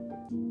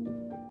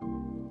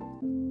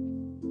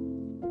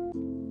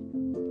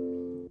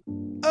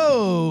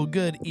Hello,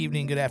 good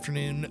evening, good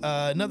afternoon.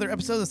 Another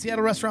episode of the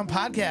Seattle Restaurant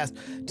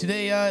Podcast.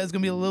 Today is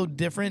going to be a little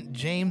different.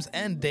 James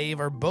and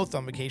Dave are both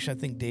on vacation. I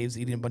think Dave's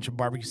eating a bunch of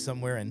barbecue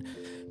somewhere, and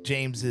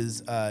James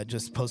is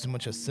just posting a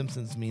bunch of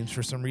Simpsons memes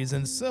for some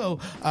reason. So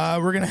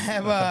we're going to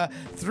have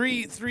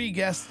three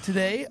guests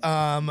today.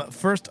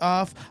 First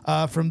off,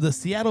 from the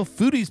Seattle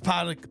Foodies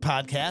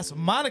podcast,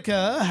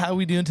 Monica, how are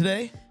we doing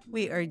today?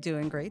 We are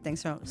doing great.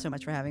 Thanks so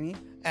much for having me.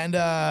 And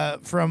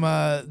from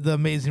the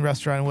amazing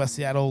restaurant in West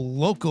Seattle,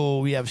 local,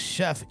 we have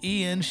Chef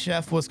Ian.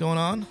 Chef, what's going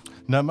on?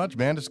 Not much,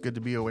 man. It's good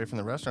to be away from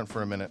the restaurant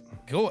for a minute.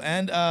 Cool.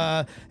 And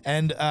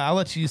I'll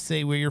let you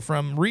say where you're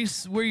from.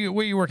 Rhys, where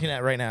you working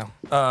at right now?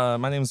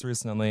 My name is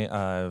Rhys Nunnelee.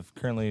 I've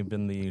currently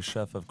been the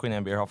chef of Queen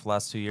Anne Beer Hall for the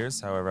last 2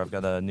 years. However, I've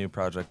got a new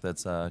project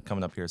that's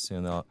coming up here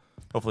soon.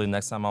 Hopefully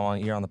next time I'm on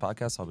here on the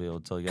podcast, I'll be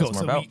able to tell you guys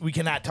more about. We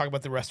cannot talk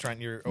about the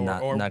restaurant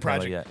or not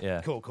project yet.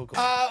 Yeah. Cool.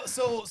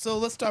 So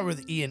let's start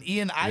with Ian.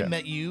 Ian, I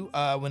met you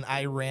when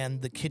I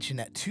ran the kitchen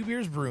at Two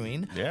Beers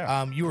Brewing.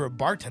 Yeah. You were a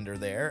bartender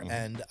there,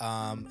 and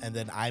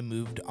then I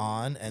moved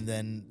on, and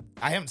then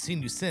I haven't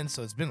seen you since.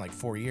 So it's been like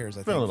 4 years. I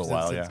think been a little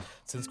while,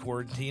 since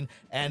quarantine.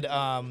 And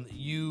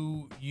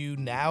you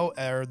now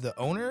are the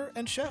owner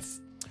and chef.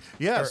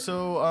 Yeah,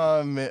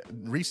 so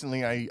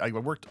recently I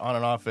worked on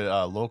and off at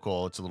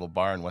local. It's a little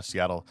bar in West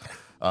Seattle.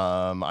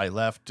 I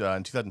left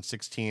in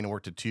 2016 and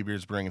worked at Two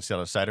Beers Brewing and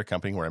Seattle Cider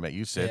Company, where I met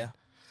you, Sid.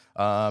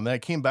 Yeah. And I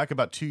came back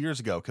about 2 years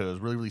ago because I was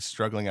really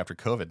struggling after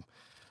COVID.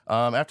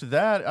 After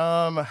that,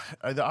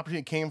 the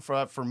opportunity came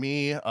for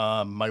me,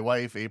 my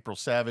wife, April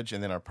Savage,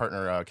 and then our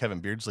partner, Kevin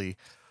Beardsley,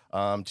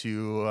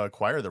 to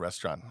acquire the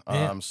restaurant.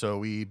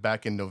 So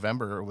back in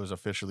November,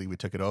 we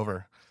took it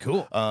over.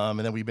 Cool. And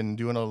then we've been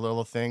doing a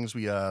little things.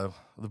 The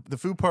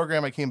food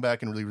program, I came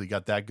back and really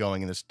got that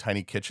going in this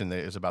tiny kitchen that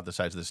is about the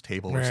size of this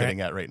table we're sitting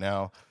at right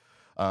now.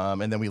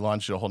 And then we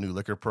launched a whole new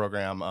liquor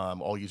program,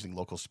 all using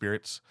local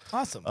spirits.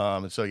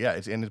 Awesome. So yeah,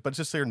 but it's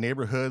just their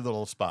neighborhood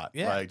little spot.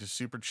 Yeah. Like just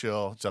super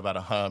chill. It's about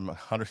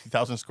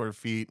 100,000 square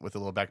feet with a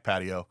little back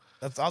patio.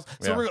 That's awesome.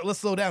 So let's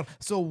slow down.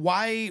 So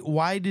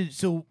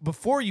so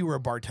before you were a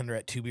bartender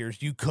at Two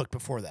Beers, you cooked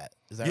before that?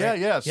 Is that right?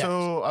 Yeah.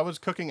 So I was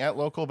cooking at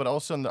local, but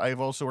also I've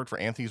also worked for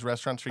Anthony's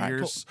Restaurants for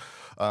years.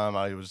 Cool.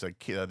 I was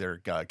their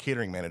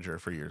catering manager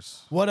for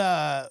years. What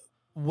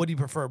do you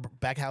prefer,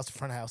 back house or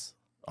front house?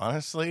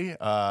 Honestly,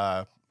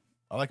 I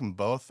like them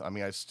both. I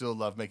mean, I still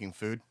love making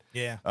food.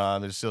 Yeah.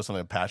 There's still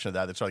something passionate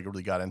about that. That's why I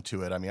really got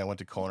into it. I mean, I went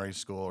to culinary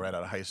school right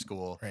out of high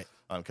school. Right.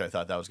 Because I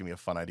thought that was going to be a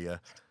fun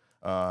idea.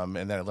 And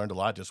then I learned a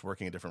lot just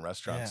working at different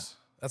restaurants.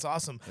 Yeah. That's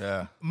awesome.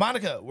 Yeah.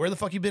 Monica, where the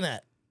fuck you been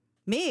at?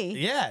 Me?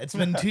 Yeah, it's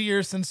been 2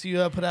 years since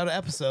you put out an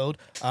episode.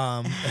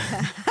 And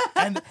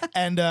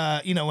when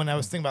I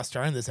was thinking about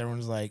starting this, everyone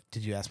was like,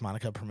 "Did you ask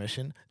Monica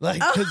permission?" Like,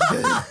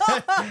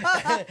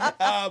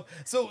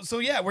 so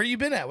yeah, where you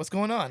been at? What's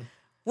going on?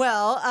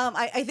 Well,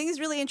 I think it's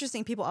really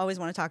interesting. People always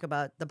want to talk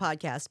about the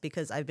podcast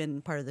because I've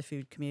been part of the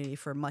food community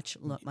for much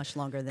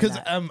longer than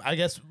that. Because I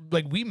guess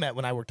like we met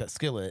when I worked at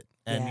Skillet,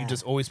 and Yeah. you've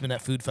just always been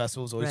at food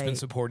festivals, always been Right.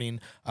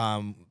 supporting.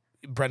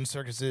 Bread and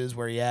circuses,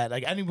 where you at?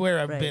 Like anywhere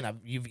I've Right. been,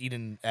 you've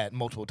eaten at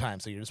multiple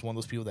times. So you're just one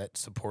of those people that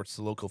supports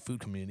the local food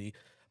community.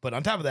 But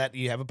on top of that,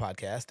 you have a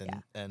podcast.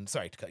 And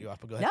sorry to cut you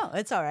off, but go ahead. No,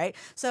 it's all right.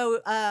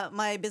 So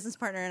my business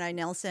partner and I,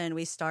 Nelson,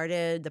 we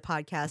started the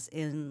podcast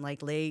in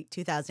like late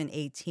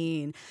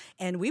 2018.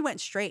 And we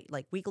went straight,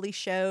 like weekly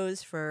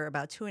shows for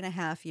about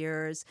 2.5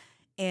 years.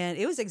 And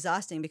it was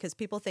exhausting because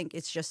people think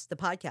it's just the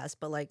podcast.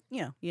 But like,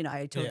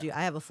 I told you,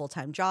 I have a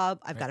full-time job.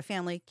 I've got a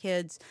family,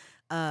 kids.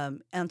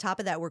 And on top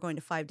of that, we're going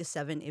to 5 to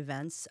 7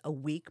 events a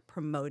week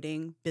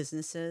promoting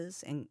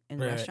businesses and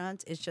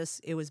restaurants.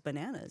 It was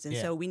bananas. And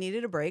so we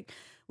needed a break.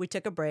 We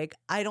took a break.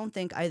 I don't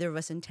think either of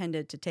us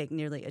intended to take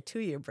nearly a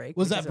 2-year break.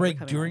 Was that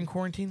break during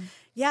quarantine?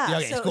 Yeah.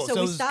 Okay, cool. So it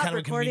we was stopped kind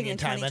of a recording in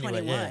convenient time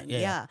 2021.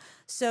 anyway. Yeah.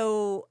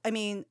 So, I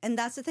mean, and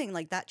that's the thing.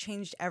 Like that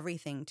changed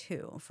everything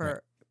too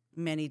for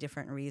many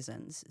different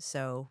reasons.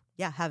 So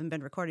yeah, haven't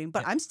been recording,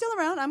 but I'm still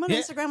around. I'm on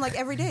Instagram like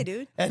every day,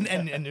 dude.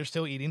 and you're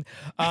still eating.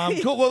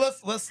 Cool. Well,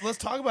 let's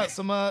talk about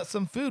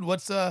some food.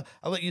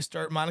 I'll let you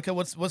start, Monica.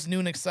 What's new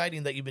and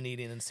exciting that you've been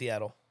eating in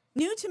Seattle?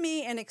 New to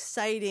me and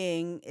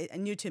exciting,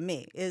 new to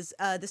me, is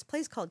this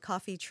place called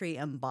Coffee Tree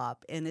and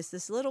Bop. And it's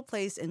this little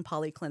place in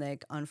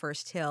Polyclinic on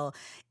First Hill.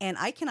 And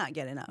I cannot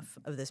get enough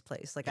of this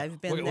place. Like I've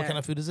been there. What kind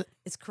of food is it?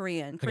 It's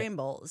Korean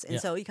bowls.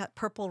 And so you got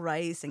purple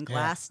rice and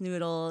glass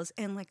noodles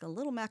and like a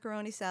little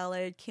macaroni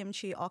salad,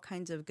 kimchi, all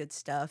kinds of good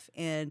stuff.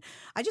 And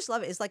I just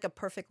love it. It's like a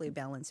perfectly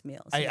balanced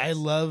meal. So I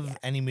love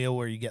any meal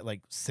where you get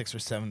like 6 or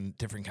 7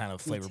 different kind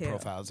of flavor too.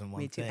 profiles in one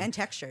Me too. thing. And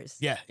textures.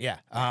 Yeah.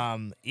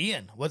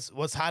 Ian,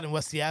 what's hot in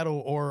West Seattle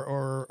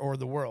or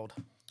the world?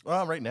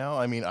 Well, right now,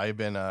 I mean, I've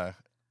been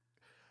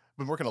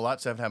working a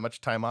lot, so I haven't had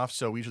much time off.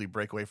 So we usually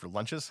break away for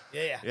lunches.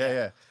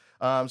 Yeah.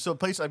 So a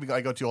place I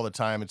go to all the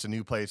time. It's a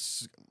new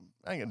place,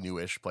 I think a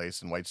newish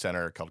place in White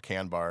Center called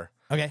Can Bar.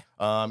 Okay.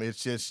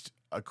 It's just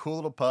a cool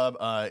little pub.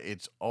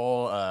 It's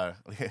all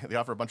they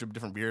offer a bunch of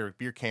different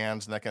beer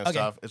cans and that kind of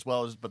stuff, as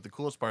well as. But the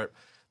coolest part,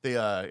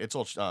 it's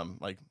all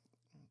like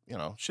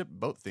ship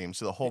boat themed.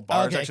 So the whole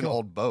bar is actually an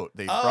old boat.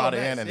 They brought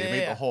in and they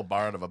made the whole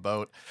bar out of a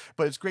boat.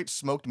 But it's great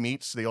smoked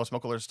meats. They all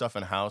smoke all their stuff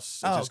in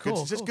house. It's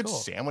just good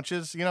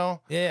sandwiches,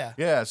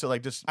 Yeah. So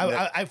like just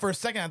I for a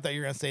second I thought you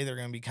were gonna say they're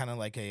gonna be kind of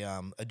like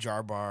a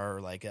jar bar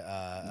or like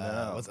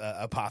a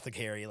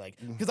apothecary, like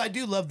because I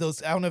do love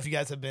those. I don't know if you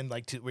guys have been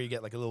like to where you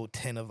get like a little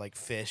tin of like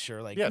fish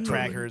or like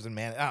crackers and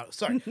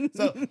sorry.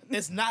 So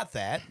it's not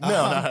that.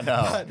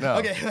 No.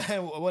 Okay,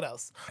 what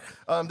else?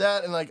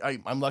 That and like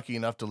I'm lucky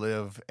enough to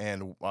live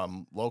and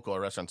local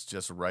restaurants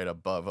just right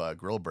above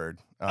Grillbird.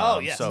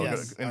 Yes.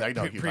 And I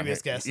know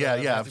previous guest.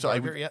 Yeah. So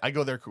I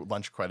go there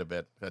lunch quite a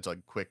bit. That's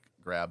like quick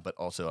grab, but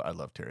also I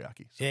love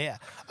teriyaki. So. Yeah.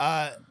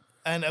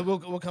 And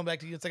we'll come back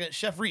to you in a second.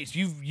 Chef Rhys,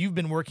 you've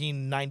been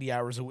working 90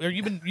 hours a week, or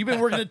you've been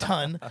working a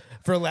ton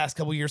for the last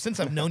couple of years since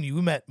I've known you.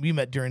 We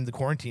met during the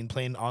quarantine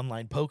playing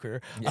online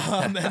poker,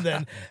 and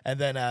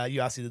then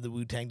you also did the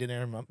Wu-Tang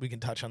dinner. We can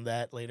touch on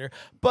that later.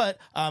 But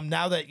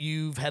now that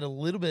you've had a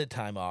little bit of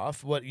time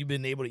off, what you've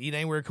been able to eat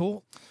anywhere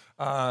cool?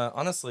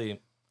 Honestly,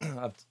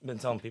 I've been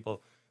telling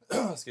people,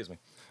 excuse me,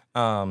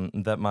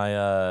 that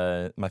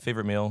my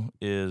favorite meal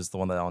is the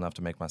one that I don't have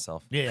to make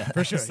myself. Yeah,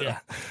 for sure.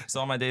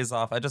 So on my days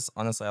off, I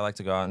like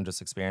to go out and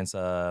just experience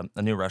a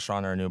new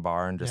restaurant or a new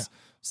bar and just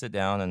sit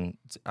down and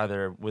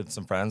either with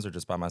some friends or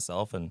just by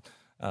myself. And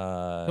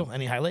cool.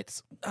 Any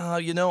highlights?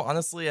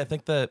 Honestly, I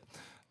think that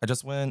I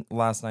just went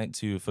last night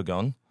to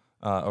Fagon.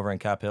 Over in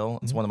Cap Hill.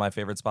 It's one of my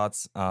favorite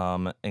spots.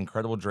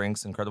 Incredible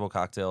drinks, incredible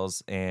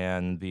cocktails,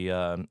 and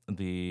the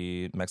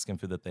Mexican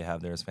food that they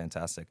have there is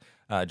fantastic.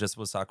 I just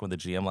was talking with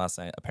the GM last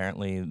night.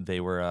 Apparently, they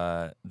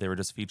were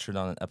just featured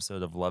on an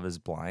episode of Love Is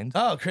Blind.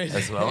 Oh, crazy!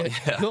 As well,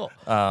 yeah. Cool.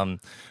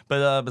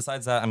 But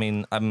besides that, I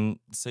mean, I'm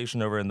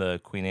stationed over in the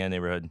Queen Anne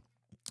neighborhood.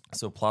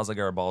 So Plaza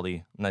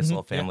Garibaldi, nice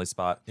little family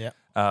spot. Yeah.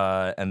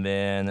 And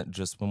then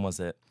just when was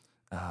it?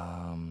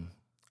 I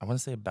want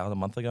to say about a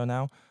month ago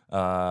now.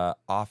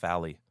 Off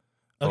Alley.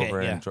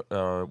 Over in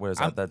where is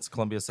that? That's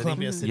Columbia City.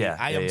 Columbia City. Yeah,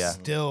 I am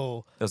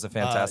still. It was a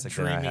fantastic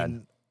dinner I had.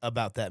 Dreaming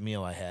about that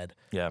meal I had.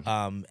 Yeah.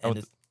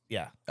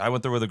 I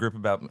went there with a group of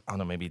about, I don't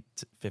know, maybe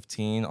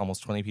 15,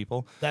 almost 20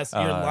 people. That's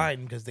your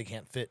line because they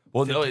can't fit.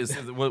 Well, no,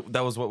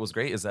 that was what was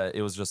great is that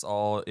it was a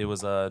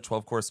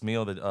 12-course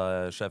meal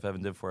that Chef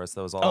Evan did for us.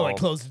 That was all. Oh, I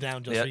closed it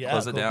down just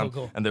closed it down.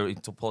 Cool. And they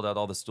pulled out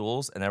all the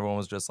stools and everyone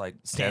was just like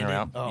standing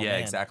around. Oh, yeah,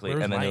 man. exactly.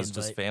 Where's and then my it was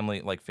just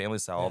family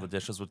style. All the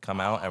dishes would come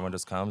out. Everyone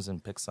just comes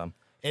and picks some.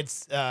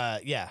 It's I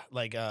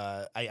think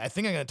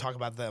I'm gonna talk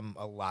about them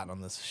a lot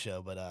on this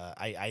show, but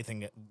I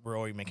think we're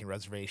already making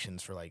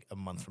reservations for like a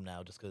month from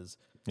now just because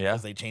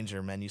they change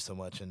their menu so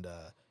much. And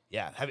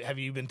have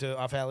you been to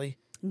Off Alley?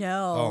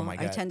 No, oh my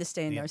God. I tend to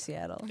stay in North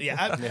Seattle.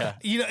 Yeah,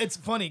 it's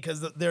funny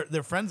because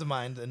they're friends of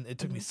mine, and it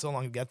took me so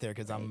long to get there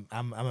because I'm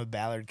a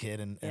Ballard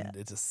kid, and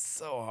it's just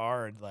so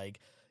hard, to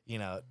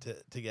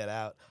get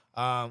out.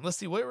 Let's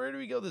see, where do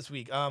we go this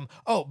week?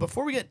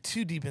 Before we get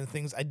too deep into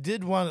things, I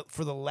did want to,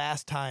 for the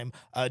last time,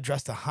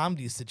 address the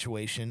Hamdi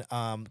situation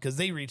because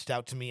they reached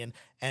out to me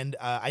and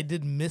I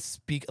did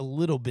misspeak a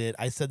little bit.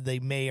 I said they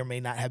may or may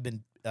not have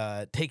been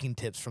taking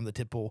tips from the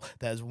tip pool.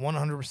 That is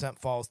 100%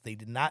 false. They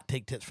did not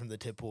take tips from the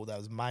tip pool. That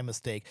was my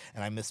mistake,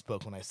 and I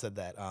misspoke when I said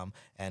that.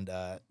 And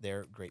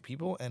they're great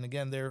people, and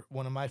again, they're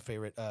one of my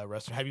favorite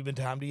restaurants. Have you been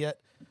to Hamdi yet?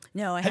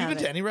 No, I haven't. Have you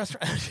been to any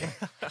restaurant?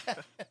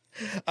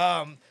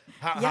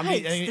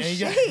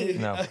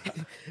 No.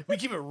 We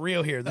keep it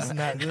real here. This is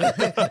not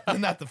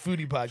the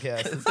foodie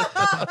podcast.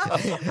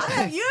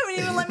 You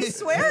haven't even let me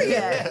swear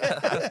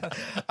yet.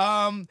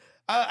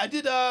 I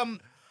did.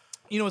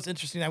 You know what's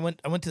interesting? I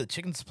went to the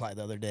Chicken Supply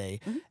the other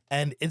day,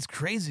 and it's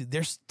crazy.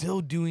 They're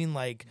still doing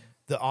like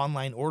the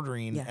online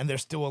ordering, and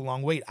there's still a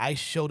long wait. I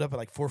showed up at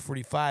like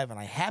 4:45, and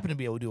I happened to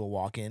be able to do a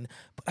walk-in,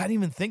 but I didn't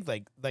even think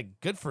like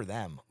good for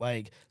them.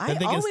 Like I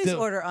always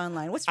order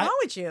online. What's wrong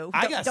with you?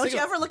 Don't you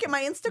ever look at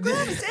my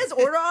Instagram? It says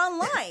order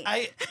online.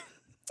 I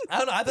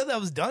don't know. I thought that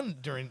was done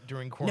during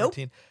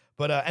quarantine. Nope.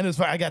 But and it was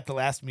fun. I got the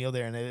last meal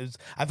there, and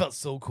I felt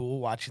so cool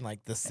watching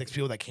like the 6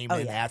 people that came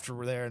in after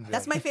were there. And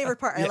that's my favorite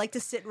part. I like to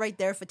sit right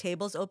there if the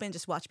table's open,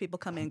 just watch people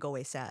come in and go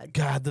away sad.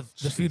 God, the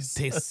food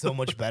tastes so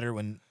much better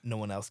when no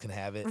one else can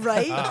have it.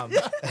 Right?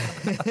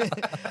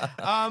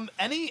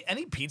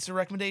 Any pizza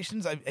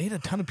recommendations? I ate a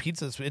ton of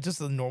pizzas. It's just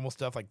the normal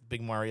stuff like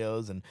Big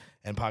Mario's and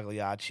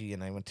Pagliacci,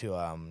 and I went to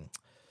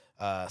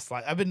I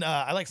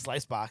like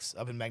Slice Box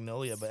up in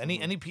Magnolia, but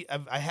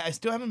I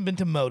still haven't been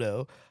to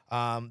Moto.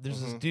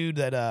 There's this dude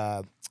that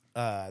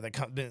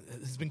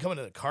has been coming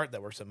to the cart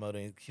that works at Moto.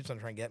 He keeps on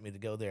trying to get me to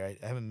go there.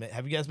 I haven't.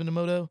 Have you guys been to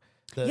Moto?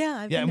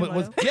 I've been to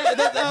Moto.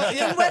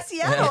 In West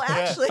Seattle,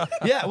 actually.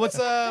 Yeah. What's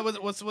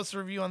the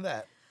review on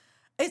that?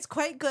 It's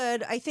quite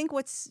good. I think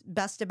what's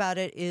best about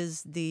it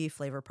is the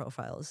flavor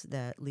profiles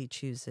that Lee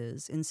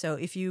chooses. And so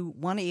if you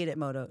want to eat at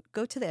Moto,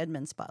 go to the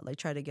Edmund spot.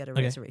 Try to get a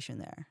reservation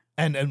there.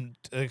 And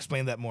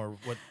explain that more.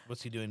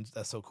 What's he doing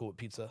that's so cool with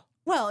pizza?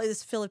 Well,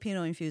 it's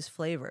Filipino infused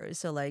flavors.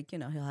 So like,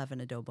 he'll have an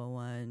adobo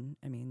one.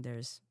 I mean,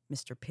 there's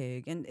Mr.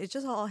 Pig, and it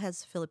just all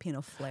has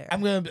Filipino flair. I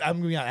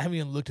haven't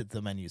even looked at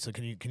the menu, so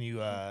can you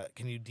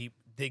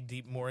dig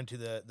deep more into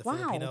the Wow.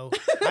 Filipino?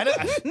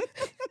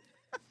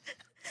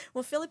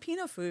 Well,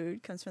 Filipino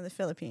food comes from the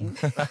Philippines.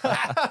 But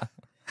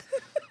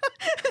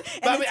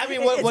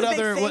it's what a big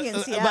other thing in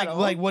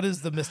Seattle. what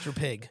is the Mr.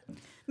 Pig?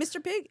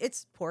 Mr. Pig,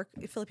 it's pork.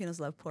 Filipinos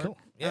love pork. Cool.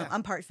 Yeah.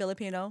 I'm part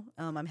Filipino.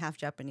 I'm half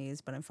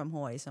Japanese, but I'm from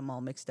Hawaii, so I'm all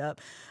mixed up.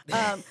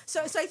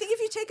 So I think if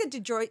you take a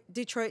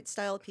Detroit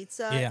style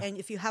pizza, and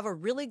if you have a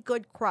really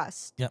good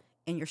crust,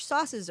 and your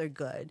sauces are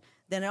good,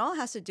 then it all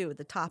has to do with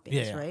the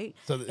toppings, right?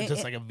 So it's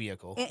just like a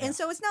vehicle. And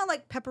so it's not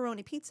like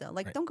pepperoni pizza.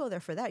 Like, don't go there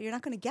for that. You're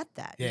not going to get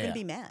that. You're going to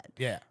be mad.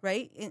 Yeah.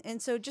 Right?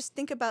 And so just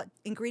think about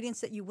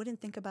ingredients that you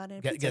wouldn't think about in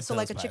a pizza. Get So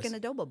like a those chicken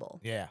adobo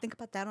bowl. Yeah. Think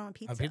about that on a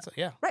pizza. On pizza,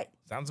 yeah. Right.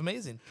 Sounds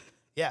amazing.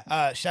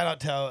 Yeah. Shout out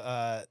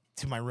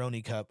to my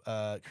Roni Cup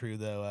crew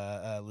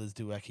though, Liz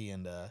Duecki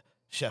and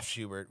Chef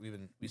Schubert.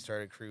 We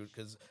started a crew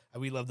because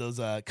we love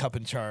those cup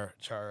and char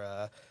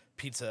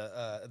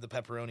pizza, the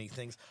pepperoni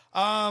things.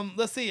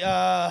 Let's see.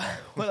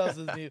 What else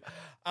is new?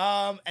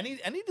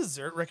 Any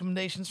dessert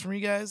recommendations from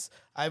you guys?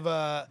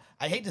 I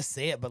hate to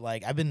say it, but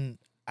like I've been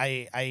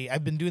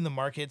doing the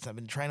markets. I've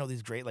been trying all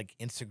these great like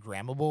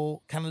Instagrammable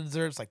kind of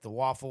desserts, like the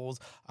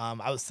waffles.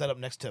 I was set up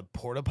next to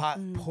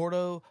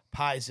Porto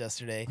pies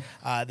yesterday.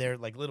 They're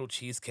like little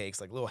cheesecakes,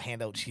 like little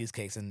handout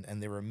cheesecakes,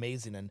 and they were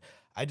amazing. And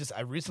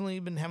I've recently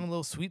been having a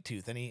little sweet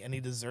tooth. Any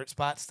dessert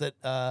spots that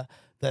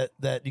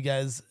you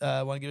guys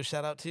want to give a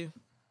shout out to?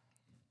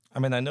 I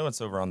mean, I know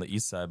it's over on the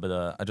east side,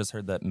 but I just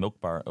heard that Milk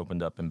Bar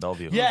opened up in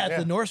Bellevue. Yeah, at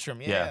the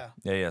Nordstrom.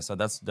 Yeah. So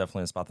that's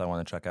definitely a spot that I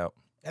want to check out.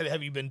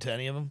 Have you been to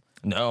any of them?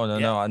 No.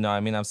 I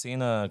mean, I've seen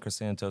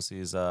Christina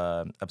Tosi's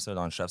episode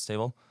on Chef's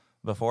Table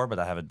before, but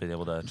I haven't been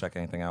able to check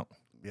anything out.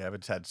 Yeah,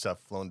 I've had stuff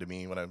flown to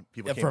me when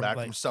people came from, back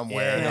like, from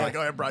somewhere. And they're like,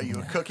 "Oh, I brought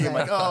you a cookie." I'm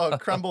like, "Oh,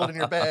 crumbled in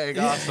your bag.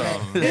 Awesome.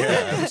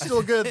 Yeah, it's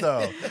still good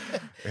though."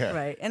 Yeah.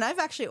 Right. And I've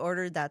actually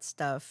ordered that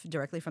stuff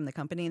directly from the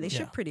company, and they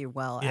ship pretty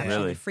well. Actually,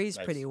 Really? They freeze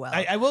pretty well.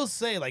 I will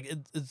say, like,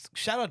 it's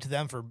shout out to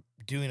them for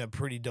doing a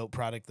pretty dope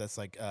product that's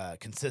like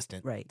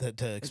consistent, Right.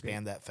 To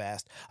expand that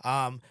fast.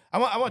 I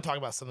want to talk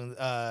about something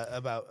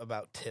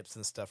about tips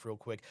and stuff real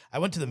quick. I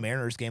went to the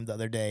Mariners game the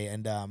other day,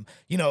 and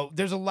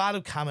there's a lot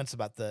of comments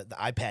about the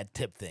iPad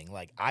tip thing.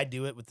 Like, I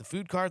do it with the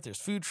food cart. There's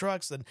food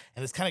trucks, and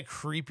it's kind of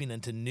creeping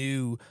into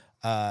new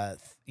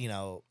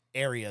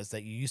areas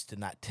that you used to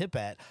not tip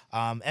at.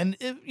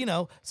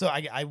 So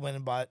I went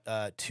and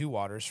bought 2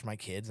 waters for my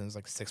kids, and it was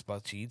like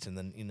 $6 each, and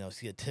then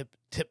see a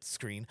tip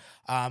screen.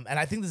 And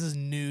I think this is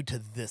new to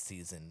this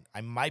season.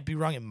 I might be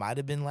wrong. It might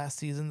have been last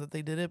season that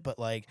they did it, but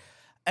like,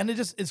 and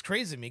it's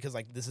crazy to me because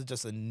like this is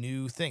just a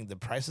new thing. The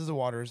prices of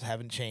waters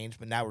haven't changed,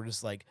 but now we're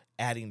just like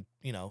adding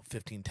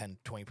 15, 10,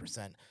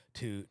 20%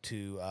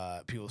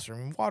 to people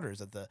serving waters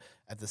at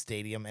the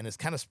stadium, and it's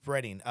kind of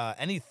spreading.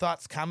 Any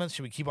thoughts, comments?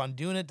 Should we keep on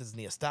doing it? Does it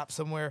need to stop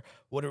somewhere?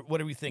 What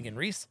are we thinking,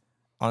 Rhys?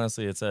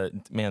 Honestly, it's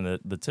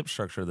the tip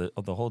structure,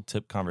 the whole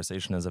tip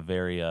conversation is a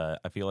very I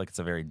feel like it's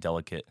a very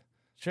delicate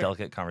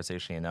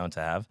conversation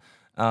to have.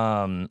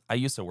 I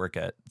used to work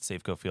at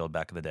Safeco Field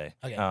back in the day.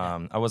 Okay,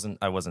 I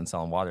wasn't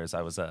selling waters.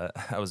 I was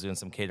doing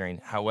some catering.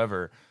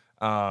 However,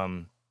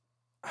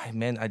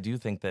 I do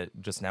think that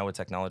just now with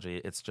technology,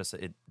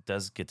 it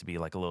does get to be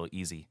like a little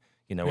easy,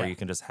 where you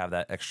can just have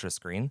that extra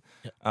screen.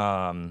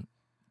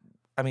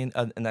 I mean,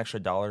 an extra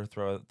 $1,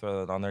 throw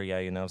it on there. Yeah,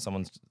 if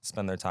someone's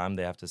spend their time,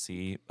 they have to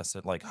see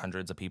like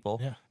hundreds of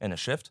people in a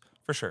shift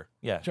for sure.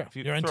 Yeah, sure. If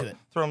you You're into it.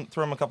 Throw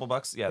them a couple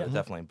bucks. Yeah,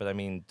 definitely. But I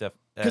mean,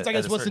 because I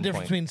guess what's the certain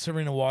difference point- between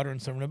serving a water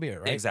and serving a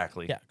beer, right?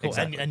 Exactly. Yeah, cool.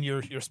 Exactly. And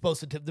you're supposed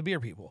to tip the beer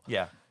people.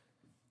 Yeah.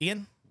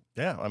 Ian?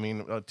 Yeah, I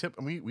mean,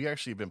 tip. We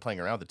actually have been playing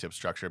around with the tip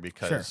structure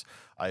because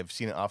I've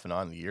seen it off and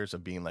on in the years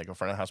of being like a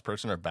front of the house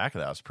person or back of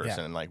the house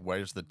person, and like,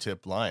 where's the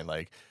tip line?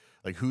 Like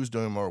who's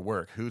doing more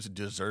work? Who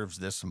deserves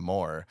this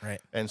more? Right.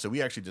 And so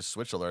we actually just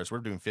switched alerts. We're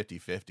doing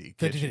 50-50.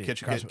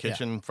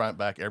 Kitchen, front,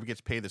 back. Everybody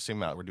gets paid the same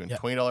amount. We're doing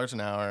 $20 an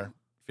hour,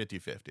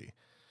 50-50.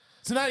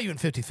 So not even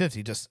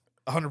 50-50, just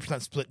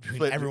 100% split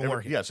between everyone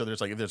working. Yeah, so there's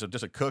like, if there's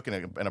just a cook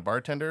and a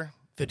bartender,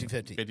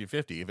 50-50.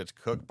 50-50. If it's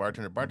cook,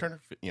 bartender,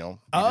 you just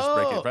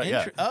Oh, break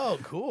it. Oh,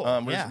 cool.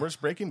 We're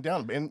just breaking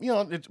down, and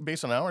it's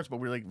based on hours. But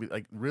we're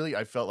like really,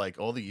 I felt like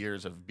all the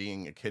years of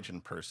being a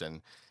kitchen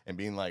person and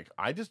being like,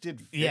 I just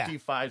did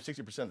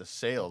 55-60% of the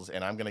sales,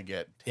 and I'm gonna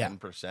get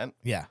 10%.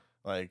 Yeah.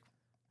 Like,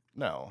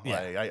 no.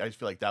 I just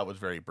feel like that was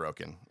very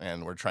broken,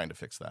 and we're trying to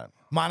fix that.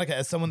 Monica,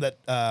 as someone that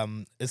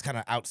is kind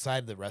of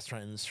outside the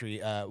restaurant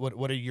industry,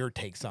 what are your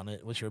takes on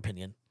it? What's your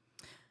opinion?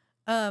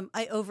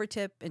 I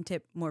overtip and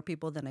tip more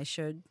people than I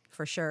should,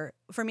 for sure.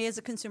 For me as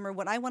a consumer,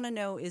 what I want to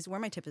know is where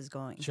my tip is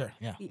going. Sure,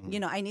 yeah.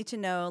 I need to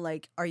know,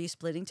 like, are you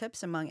splitting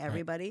tips among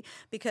everybody? Right.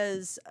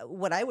 Because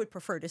what I would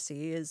prefer to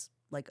see is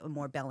like a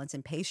more balanced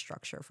and pay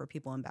structure for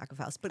people in back of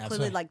house. But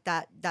clearly, like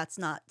that's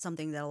not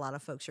something that a lot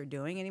of folks are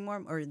doing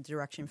anymore, or the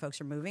direction folks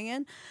are moving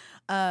in.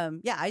 I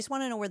just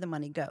want to know where the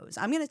money goes.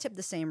 I'm going to tip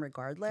the same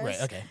regardless.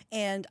 Right, okay.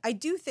 And I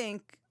do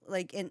think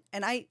like and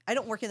I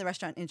don't work in the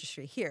restaurant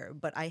industry here,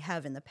 but I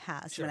have in the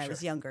past when I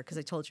was younger, because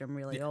I told you I'm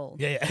really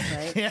old. Yeah.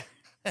 Right? Yeah.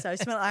 So I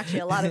spent actually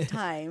a lot of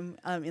time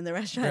in the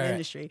restaurant Right.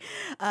 industry.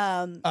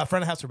 Front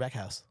of house or back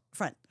house?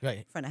 Front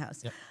Right. of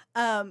house. Yep.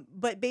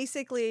 But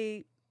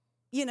basically,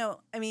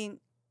 I mean,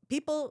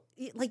 people,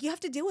 like, you have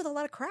to deal with a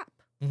lot of crap.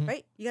 Mhm.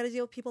 Right? You got to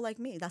deal with people like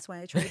me. That's why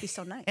I try to be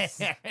so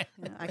nice.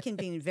 I can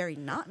be very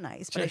not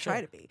nice, but I try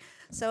to be.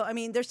 So, I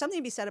mean, there's something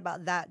to be said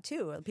about that,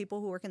 too.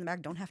 People who work in the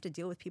back don't have to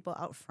deal with people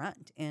out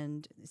front,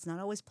 and it's not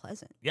always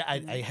pleasant. Yeah,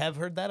 I have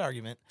heard that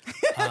argument.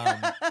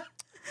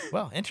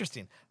 Well,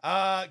 interesting.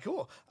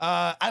 Cool.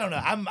 I don't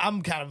know.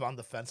 I'm kind of on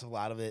the fence of a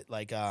lot of it.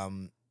 Like,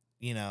 I've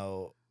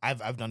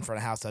done front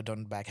of house, I've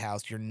done back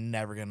house. You're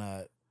never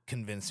gonna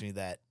convince me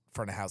that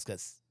front of house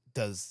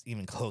does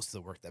even close to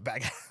the work that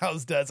back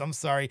house does. I'm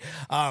sorry.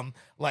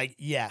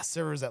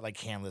 Servers at like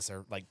Canvas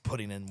are like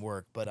putting in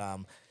work, but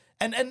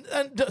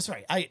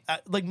sorry, I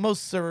like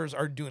most servers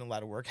are doing a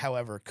lot of work.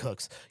 However,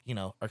 cooks,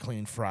 are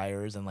cleaning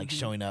fryers and like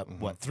showing up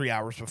 3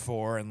 hours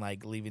before and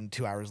like leaving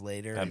 2 hours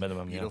later. At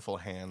minimum, Beautiful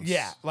hands.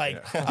 Yeah, like,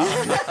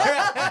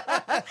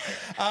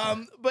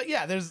 but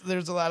yeah,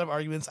 there's a lot of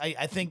arguments.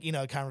 I think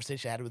a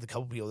conversation I had with a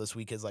couple people this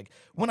week is like,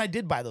 when I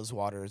did buy those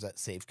waters at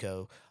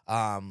Safeco,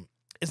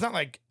 it's not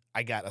like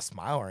I got a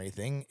smile or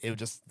anything. It was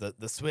just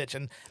the switch,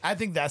 and I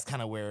think that's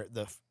kind of where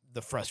the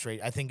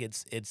frustrate. I think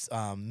it's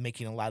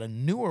making a lot of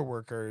newer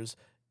workers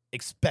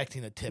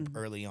expecting a tip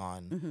early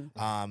on,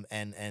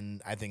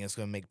 and I think it's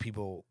going to make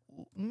people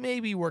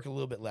maybe work a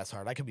little bit less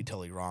hard. I could be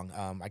totally wrong.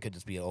 I could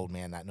just be an old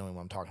man not knowing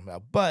what I'm talking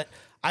about. But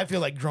I feel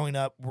like growing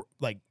up,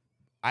 like,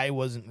 I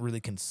wasn't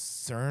really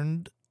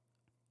concerned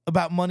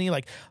about money,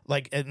 like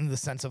in the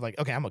sense of like,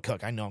 okay, I'm a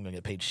cook, I know I'm gonna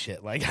get paid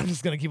shit, like I'm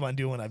just gonna keep on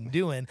doing what I'm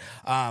doing.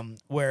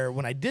 Where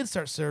when I did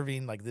start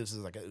serving, like, this is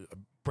like a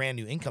brand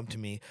new income to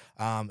me,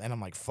 and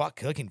I'm like, fuck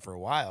cooking for a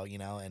while,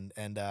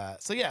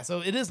 so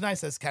it is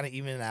nice that's kind of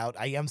evening out.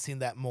 I am seeing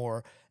that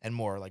more and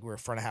more, like, where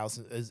front of house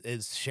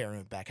is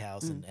sharing back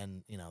house,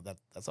 and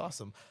that's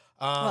awesome.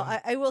 Well,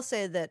 I will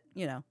say that,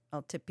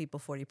 I'll tip people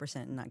 40%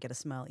 and not get a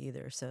smile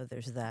either, so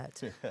there's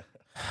that.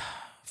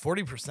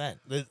 40%.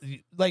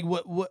 Like,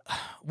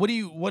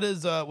 what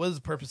is the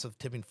purpose of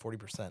tipping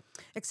 40%?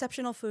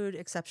 Exceptional food,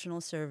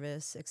 exceptional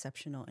service,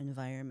 exceptional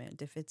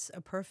environment. If it's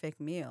a perfect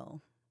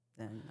meal,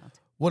 then I'll tip.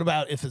 What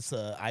about if it's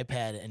an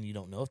iPad and you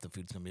don't know if the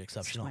food's gonna be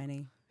exceptional?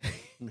 20.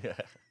 Yeah.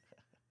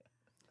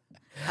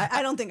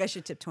 I don't think I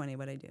should tip 20,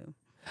 but I do.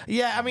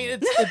 Yeah, I mean,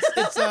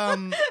 it's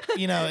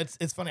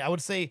funny. I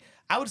would say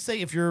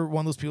if you're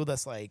one of those people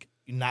that's like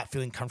not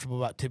feeling comfortable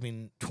about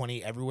tipping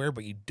 20 everywhere,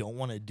 but you don't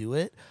want to do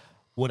it.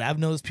 What I've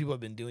noticed people have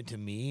been doing to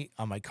me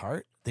on my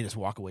cart, they just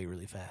walk away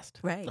really fast.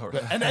 Right.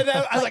 And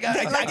I was like,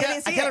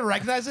 I kind of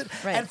recognize it.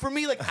 Right. And for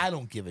me, like, I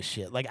don't give a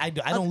shit. Like, I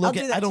don't I'll look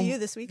do at. that I don't to you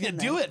this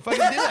weekend. Yeah, do it. Fucking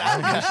do it. I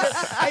don't give a shit.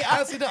 I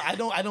honestly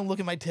don't. I don't look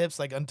at my tips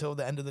like until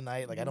the end of the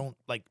night. Like, I don't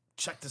like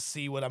check to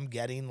see what I'm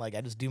getting. Like,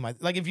 I just do my,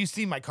 like, if you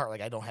see my cart,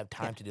 like, I don't have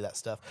time to do that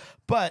stuff.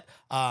 But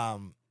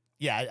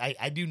yeah,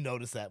 I do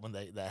notice that when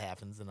that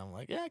happens, and I'm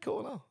like, yeah,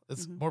 cool, no,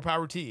 it's more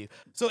power to you.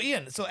 So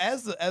Ian,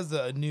 as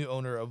the new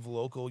owner of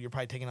Local, you're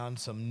probably taking on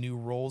some new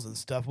roles and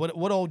stuff.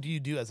 What all do you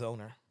do as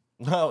owner?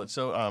 No,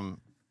 so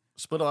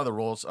split a lot of the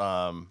roles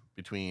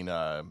between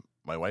my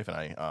wife and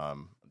I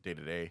day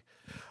to day.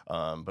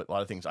 But a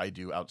lot of things I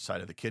do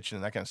outside of the kitchen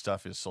and that kind of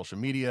stuff is social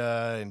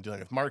media and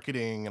dealing with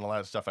marketing, and a lot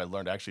of stuff I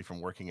learned actually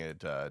from working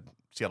at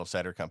Seattle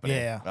Cider Company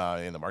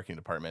in the marketing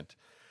department.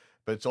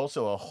 But it's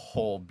also a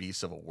whole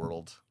beast of a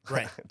world,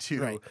 right?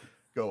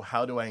 Go,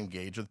 how do I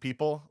engage with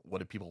people? What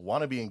do people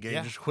want to be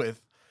engaged with?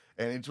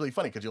 And it's really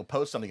funny because you'll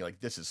post something, you're like,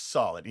 this is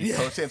solid. You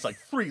post it, it's like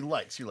 3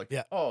 likes. You're like,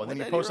 oh, and then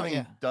you post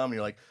something dumb, and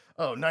you're like,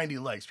 oh, 90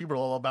 likes. People are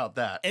all about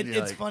that. It's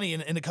like, funny.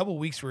 In a couple of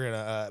weeks, we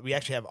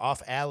actually have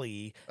Off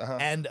Alley,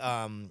 and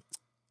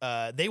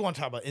they want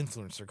to talk about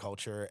influencer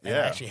culture, and I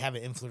actually have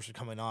an influencer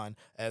coming on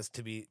as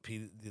to be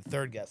the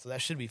third guest, so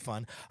that should be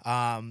fun.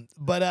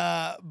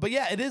 But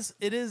yeah, it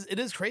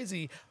is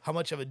crazy how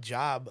much of a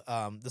job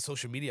the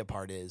social media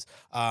part is.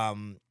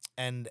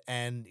 And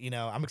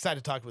I'm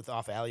excited to talk with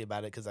Off Alley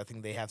about it because I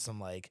think they have some,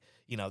 like,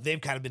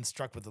 they've kind of been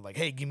struck with it, like,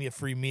 hey, give me a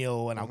free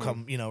meal and I'll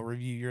come,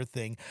 review your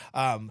thing.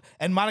 And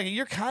Monica,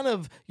 you're kind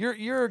of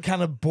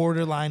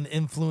borderline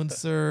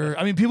influencer.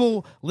 I mean,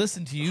 people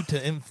listen to you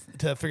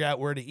to figure out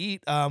where to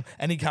eat.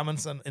 Any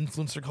comments on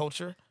influencer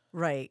culture?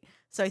 Right.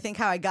 So I think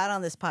how I got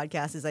on this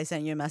podcast is I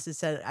sent you a message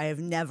said I have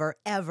never,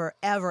 ever,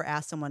 ever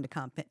asked someone to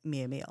comp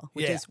me a meal,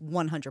 which is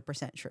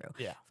 100% true.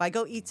 Yeah. If I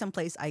go eat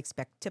someplace, I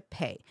expect to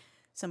pay.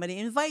 Somebody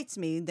invites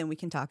me, then we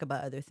can talk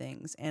about other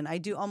things. And I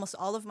do almost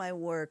all of my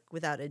work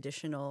without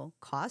additional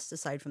costs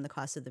aside from the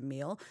cost of the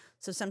meal.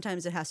 So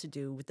sometimes it has to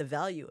do with the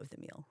value of the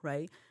meal,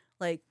 right?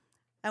 Like,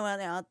 I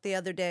went out the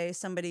other day,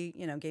 somebody,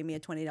 gave me a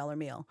 $20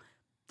 meal.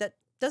 That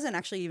doesn't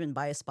actually even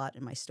buy a spot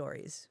in my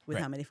stories with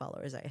how many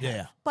followers I have.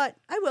 Yeah. But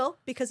I will,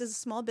 because it's a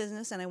small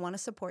business and I want to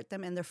support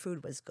them, and their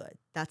food was good.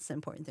 That's the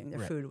important thing.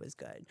 Their food was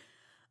good.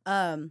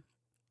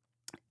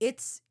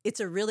 it's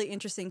a really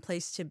interesting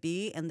place to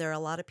be, and there are a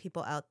lot of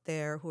people out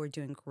there who are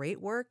doing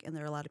great work, and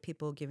there are a lot of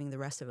people giving the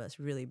rest of us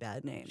really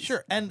bad names.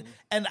 Sure, and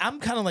I'm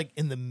kind of like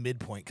in the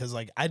midpoint because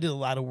like I did a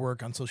lot of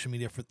work on social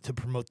media to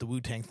promote the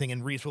Wu-Tang thing,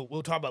 and Rhys,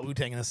 we'll talk about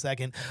Wu-Tang in a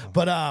second,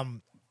 but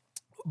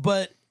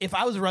if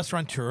I was a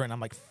restaurateur and I'm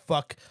like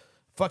fuck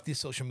these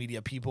social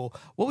media people,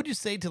 what would you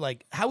say to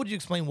like how would you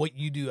explain what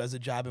you do as a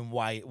job and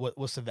why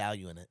what's the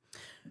value in it?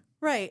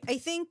 Right, I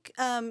think.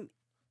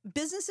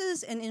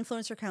 Businesses and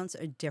influencer accounts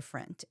are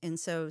different. And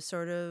so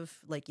sort of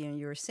like,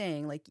 you were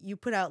saying, like you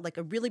put out like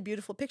a really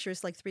beautiful picture.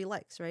 It's like 3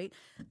 likes, right?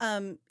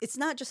 It's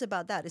not just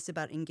about that. It's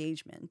about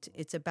engagement.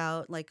 It's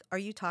about like, are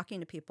you talking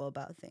to people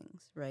about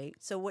things, right?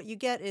 So what you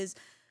get is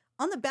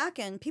on the back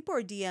end, people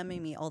are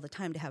DMing me all the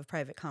time to have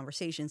private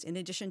conversations in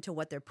addition to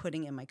what they're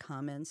putting in my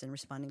comments and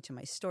responding to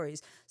my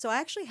stories. So I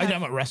actually have... Are you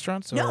talking about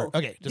restaurants? Or? No.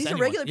 Okay, just these anyone.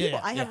 are regular people.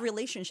 Yeah, I have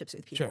relationships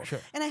with people. Sure.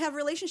 And I have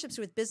relationships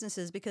with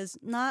businesses because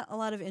not a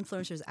lot of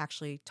influencers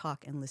actually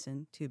talk and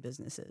listen to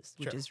businesses,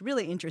 which is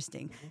really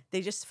interesting.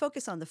 They just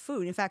focus on the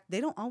food. In fact,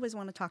 they don't always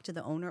want to talk to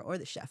the owner or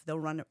the chef. They'll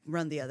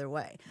run the other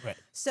way. Right.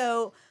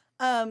 So...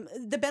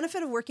 the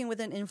benefit of working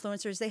with an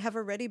influencer is they have a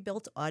already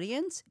built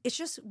audience. It's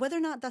just whether or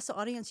not that's the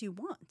audience you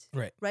want.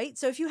 Right.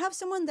 So if you have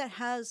someone that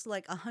has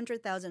like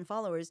 100,000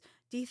 followers,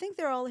 do you think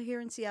they're all here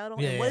in Seattle?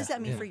 Yeah, and what does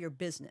that mean for your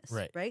business?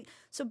 Right.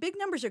 So big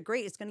numbers are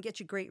great. It's going to get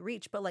you great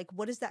reach. But like,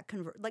 what does that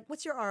convert? Like,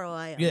 what's your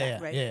ROI on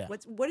that? Right. Yeah.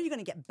 What are you going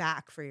to get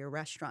back for your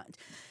restaurant?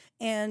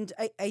 And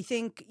I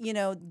think,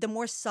 the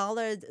more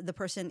solid the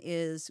person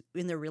is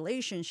in their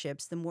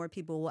relationships, the more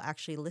people will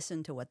actually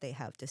listen to what they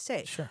have to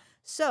say. Sure.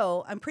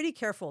 So I'm pretty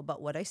careful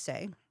about what I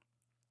say.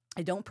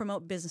 I don't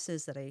promote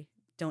businesses that I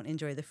don't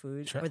enjoy the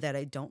food or that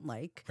I don't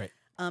like. Right.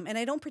 And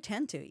I don't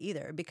pretend to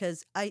either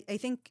because I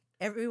think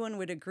everyone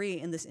would agree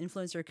in this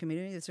influencer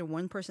community, there's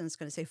one person that's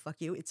going to say, fuck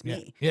you, it's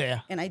me. Yeah.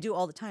 And I do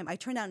all the time. I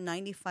turn down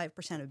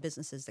 95% of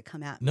businesses that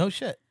come at me. No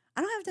shit. I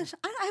don't have to.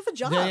 I have a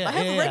job. Yeah, I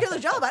have a regular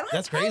job. I don't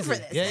That's have time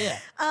crazy. for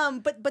this. Yeah.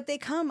 But they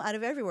come out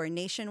of everywhere: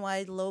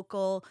 nationwide,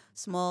 local,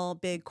 small,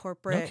 big,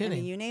 corporate. No kidding. I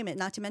mean, you name it.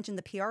 Not to mention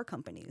the PR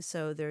companies.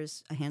 So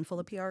there's a handful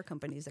of PR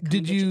companies that come Did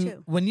and get you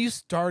too. when you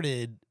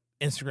started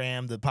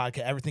Instagram, the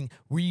podcast, everything,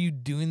 were you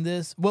doing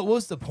this? What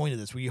was the point of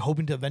this? Were you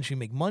hoping to eventually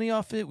make money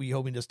off it? Were you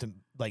hoping just to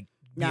like?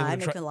 No, I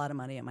make a lot of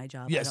money at my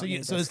job. Yeah, so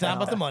it's not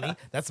about the money.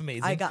 That's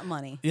amazing. I got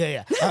money.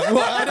 Yeah.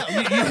 Well, I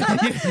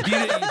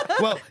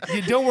know.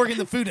 You don't work in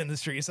the food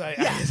industry, so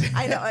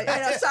I know.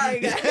 Sorry,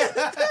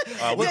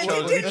 guys. We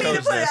didn't mean to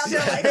chose put it out this.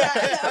 there like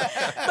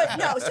that. No. But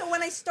no. So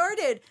when I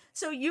started,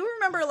 so you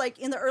remember, like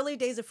in the early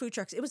days of food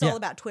trucks, it was all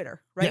about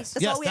Twitter, right? Yes,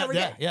 That's all we ever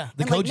did. Yeah.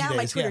 The and like Koji now, my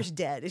days, Twitter's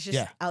dead. It's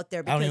just out there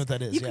I because don't know what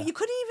that is. you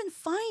couldn't even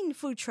find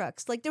food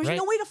trucks. Like there was Right.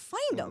 no way to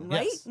find them,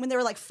 right? Yes. When there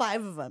were like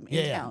 5 of them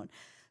in Yeah. town.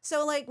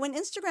 So like when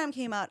Instagram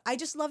came out, I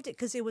just loved it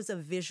because it was a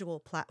visual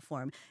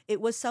platform. It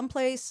was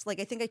someplace, like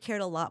I think I cared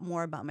a lot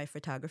more about my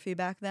photography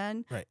back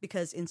then Right.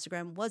 because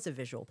Instagram was a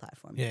visual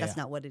platform. Yeah, That's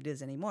not what it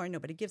is anymore.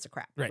 Nobody gives a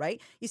crap, Right.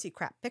 right? You see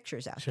crap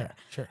pictures out there.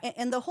 Sure.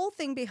 And the whole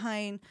thing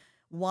behind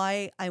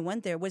why I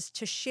went there was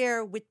to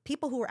share with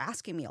people who were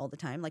asking me all the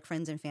time, like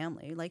friends and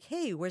family, like,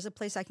 hey, where's a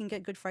place I can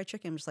get good fried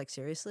chicken? I'm just like,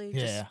 seriously?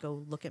 Just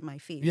go look at my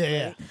feed.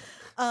 Yeah.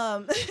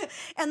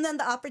 And then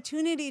the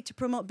opportunity to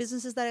promote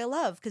businesses that I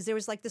love, because there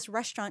was like this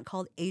restaurant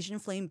called Asian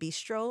Flame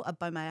Bistro up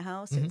by my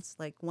house. Mm-hmm. It's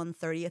like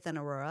 130th and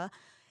Aurora.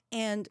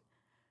 And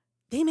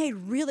they made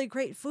really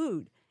great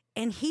food.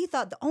 And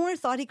the owner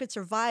thought he could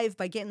survive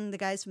by getting the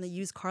guys from the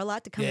used car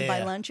lot to come and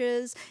buy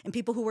lunches and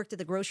people who worked at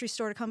the grocery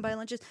store to come buy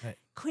lunches. Right.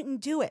 Couldn't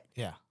do it.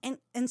 Yeah.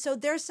 And so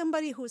there's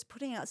somebody who was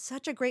putting out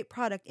such a great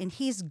product and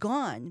he's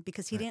gone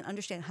because he didn't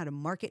understand how to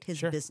market his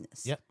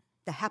business. Yep.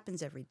 That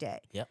happens every day.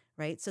 Yep.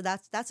 Right. So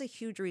that's a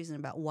huge reason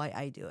about why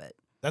I do it.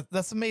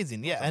 That's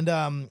amazing. Yeah.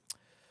 And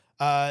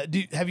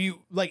have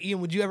you, like,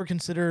 Ian, would you ever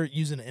consider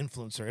using an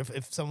influencer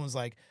if someone's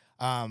like,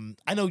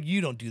 I know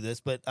you don't do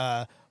this, but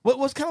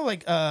what's kind of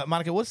like,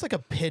 Monica, what's like a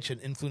pitch an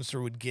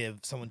influencer would give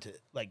someone to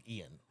like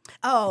Ian?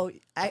 Oh,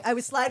 I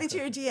would slide into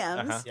your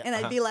DMs and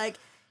I'd be like,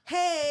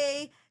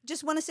 hey,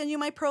 just want to send you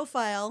my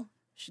profile.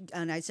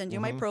 And I'd send you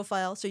my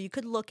profile so you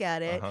could look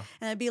at it.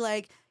 And I'd be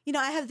like,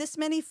 I have this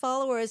many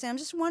followers and I'm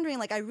just wondering,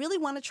 like, I really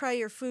want to try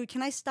your food.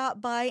 Can I stop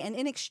by? And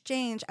in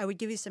exchange, I would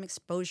give you some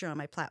exposure on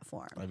my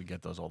platform. I would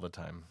get those all the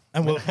time.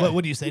 And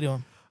what do you say to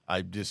him?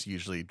 I just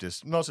usually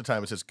most of the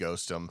time it's just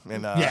ghost them.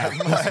 And I'll look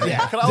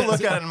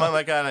at it and I'm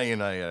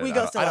like, We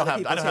ghost a lot of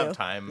people I don't have too.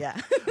 time.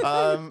 Yeah.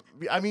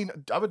 I mean,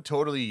 I would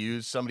totally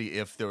use somebody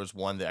if there was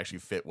one that actually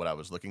fit what I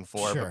was looking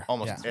for. Sure, But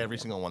almost every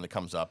single one that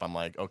comes up, I'm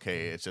like,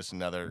 okay, it's just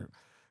another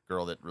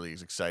girl that really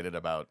is excited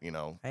about,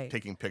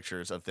 taking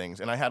pictures of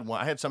things. And I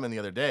had some in the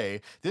other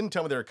day, didn't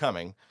tell me they were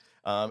coming.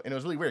 And it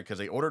was really weird because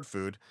they ordered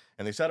food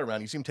and they sat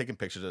around. You see them taking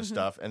pictures of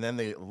stuff, and then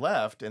they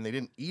left and they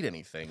didn't eat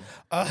anything.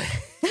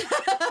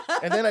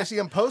 And then I see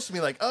him post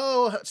me like,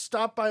 "Oh,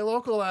 stopped by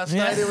local last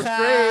night. It was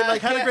great.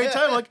 Like, had a great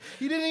time." Like,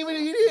 you didn't even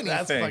eat anything.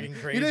 That's fucking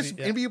crazy.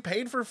 You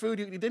paid for food.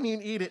 You didn't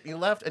even eat it. And you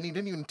left, and you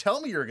didn't even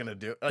tell me you were gonna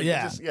do it. Like,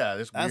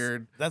 it's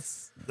weird.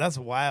 That's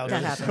wild.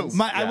 That happens.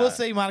 I will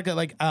say, Monica,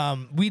 like,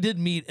 we did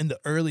meet in the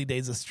early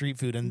days of street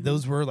food, and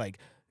those were like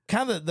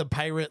kind of the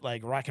pirate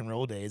like rock and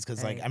roll days.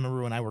 Because like I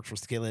remember when I worked for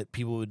Skillet,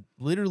 people would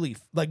literally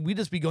like we'd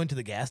just be going to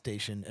the gas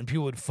station, and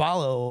people would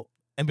follow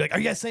and be like, "Are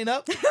you guys staying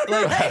up?"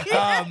 Like,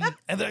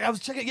 and then I was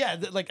checking. Yeah,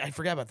 like I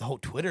forgot about the whole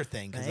Twitter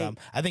thing because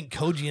I think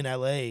Koji in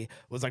LA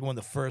was like one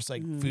of the first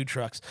like food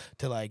trucks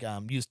to like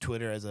use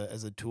Twitter as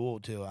a tool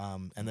to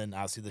and then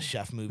obviously the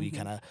Chef movie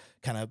kind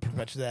of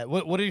perpetuated that.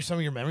 What are some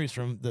of your memories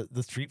from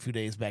the street food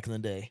days back in the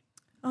day?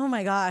 Oh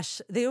my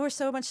gosh, they were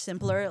so much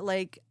simpler.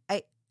 Like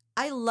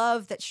I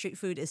love that street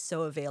food is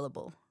so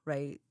available,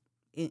 right?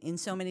 In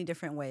so many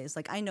different ways.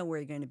 Like I know where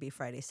you're going to be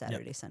Friday,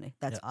 Saturday, Sunday.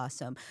 That's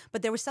awesome.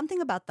 But there was something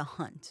about the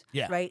hunt,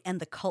 right? And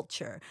the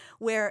culture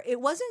where I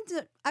wasn't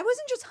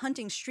just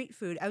hunting street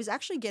food. I was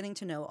actually getting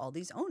to know all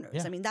these owners.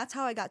 Yeah. I mean, that's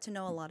how I got to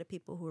know a lot of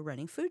people who were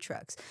running food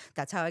trucks.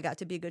 That's how I got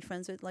to be good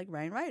friends with like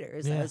Ryan Ryder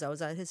as I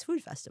was at his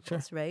food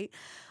festivals, right?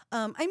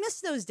 I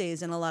miss those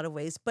days in a lot of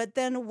ways. But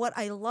then what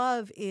I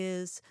love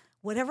is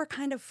whatever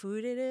kind of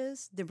food it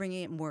is, they're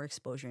bringing it more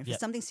exposure. If it's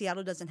something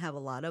Seattle doesn't have a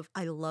lot of,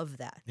 I love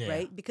that,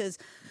 right? Because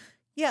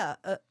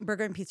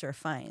burger and pizza are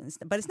fine,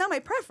 but it's not my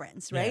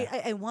preference, right?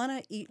 Yeah. I want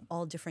to eat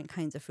all different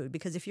kinds of food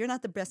because if you're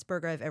not the best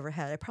burger I've ever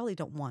had, I probably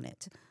don't want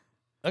it.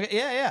 Okay,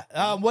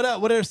 yeah.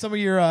 What are some of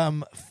your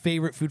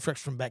favorite food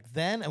trucks from back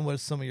then, and what are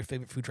some of your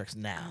favorite food trucks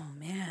now? Oh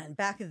man,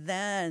 back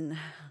then.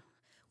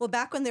 Well,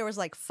 back when there was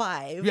like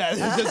 5. Yeah, it's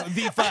just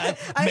V5,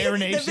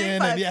 marination.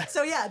 And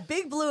So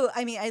Big Blue.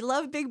 I mean, I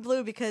love Big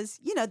Blue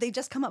because, they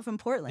just come up from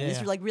Portland. It's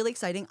like really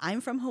exciting.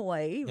 I'm from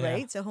Hawaii,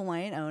 right? So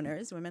Hawaiian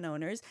owners, women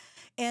owners.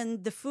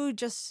 And the food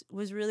just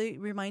was really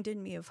reminded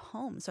me of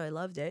home. So I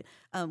loved it.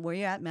 Where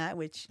you're at, Matt,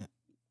 which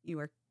you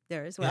were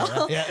there as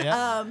well.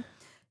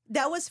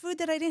 That was food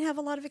that I didn't have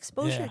a lot of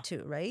exposure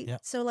to, right? Yeah.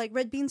 So like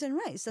red beans and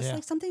rice. That's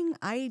like something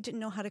I didn't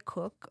know how to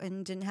cook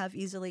and didn't have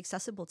easily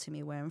accessible to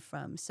me where I'm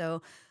from.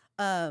 So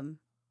and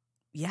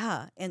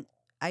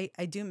I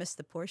do miss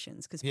the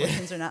portions because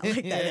portions are not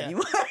like that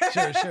anymore.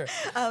 Sure.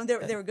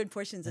 There were good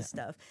portions of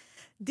stuff.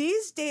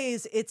 These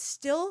days, it's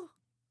still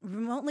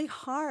remotely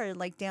hard,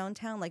 like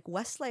downtown, like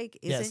Westlake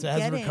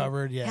hasn't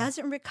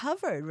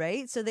recovered,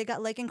 right? So they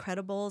got like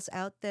Incredibles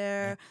out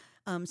there.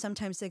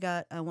 Sometimes they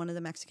got one of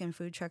the Mexican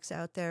food trucks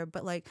out there,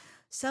 but like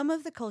some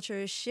of the culture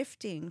is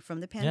shifting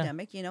from the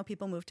pandemic.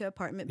 People move to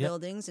apartment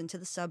buildings into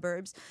the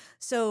suburbs.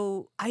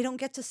 So I don't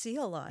get to see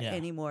a lot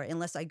anymore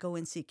unless I go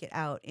and seek it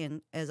out.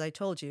 And as I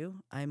told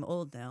you, I'm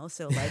old now,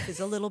 so life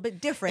is a little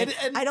bit different.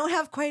 and I don't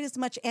have quite as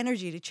much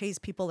energy to chase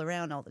people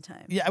around all the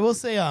time. Yeah, I will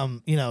say,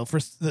 for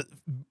the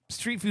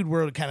street food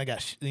world kind of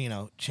got,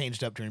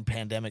 changed up during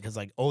pandemic because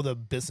like all the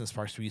business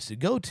parks we used to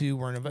go to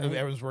weren't,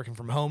 everyone's working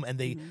from home and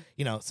they,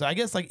 so I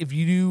guess like if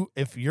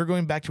you're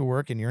going back to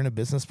work and you're in a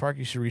business park,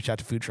 you should reach out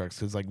to food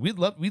trucks because like we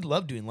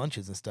love doing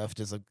lunches and stuff.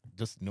 Just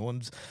no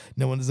one's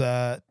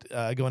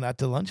going out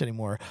to lunch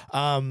anymore.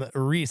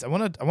 Rhys, I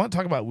want to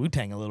talk about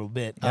Wu-Tang a little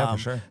bit. Yeah, for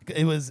sure.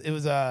 It was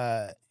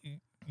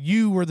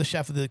you were the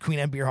chef of the Queen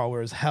Anne Beer Hall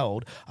where it was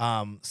held.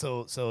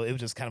 So it was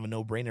just kind of a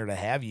no-brainer to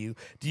have you.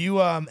 Do you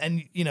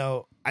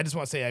I just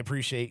want to say I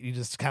appreciate you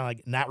just kind of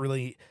like not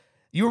really.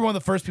 You were one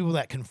of the first people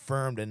that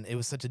confirmed, and it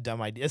was such a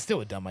dumb idea. It's still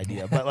a dumb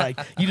idea, but like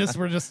you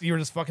were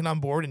just fucking on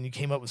board, and you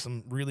came up with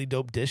some really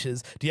dope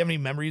dishes. Do you have any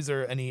memories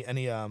or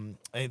anything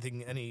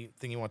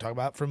you want to talk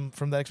about from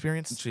that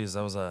experience? Jeez,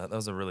 that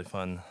was a really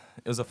fun.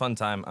 It was a fun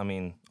time. I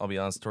mean, I'll be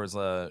honest. Towards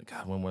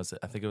when was it?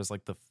 I think it was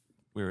like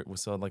we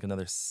still had like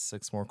another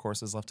 6 more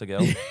courses left to go,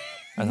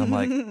 and I'm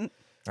like.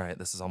 All right,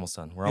 this is almost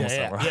done. We're almost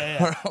done.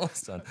 We're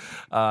almost done.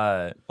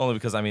 Only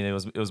because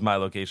it was my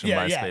location,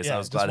 my space. I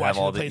was glad to have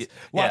all the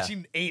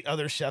watching 8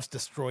 other chefs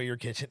destroy your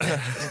kitchen.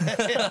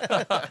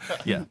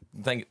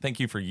 Thank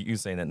you for you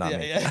saying it, not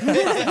me.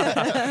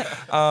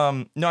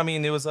 No, I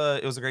mean it was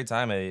a great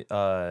time.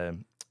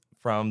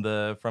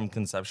 From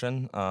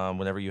conception,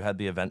 whenever you had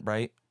the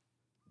Eventbrite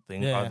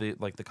thing,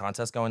 the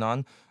contest going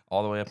on,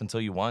 all the way up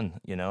until you won,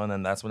 and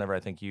then that's whenever I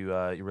think you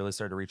really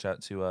started to reach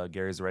out to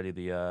Gary Zaretti,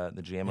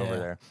 the GM over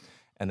there.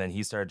 And then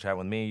he started chatting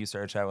with me, you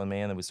started chatting with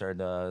me, and then we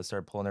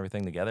started pulling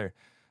everything together.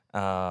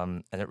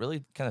 And it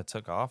really kind of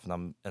took off,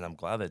 and I'm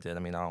glad that it did. I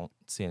mean, I don't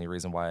see any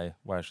reason why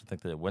I should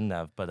think that it wouldn't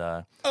have. But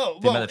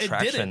it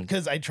didn't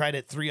because I tried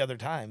it 3 other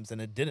times and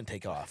it didn't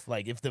take off.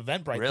 Like if the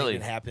Eventbrite thing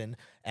didn't happen,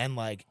 and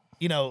like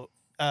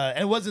and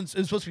it was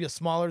supposed to be a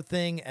smaller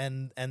thing,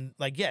 and it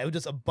was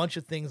just a bunch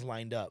of things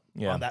lined up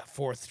on that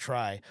 4th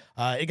try.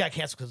 It got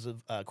canceled because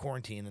of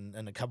quarantine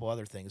and a couple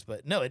other things,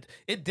 but no,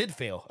 it did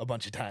fail a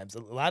bunch of times. A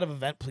lot of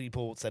event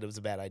people said it was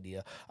a bad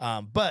idea,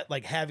 but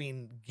like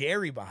having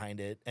Gary behind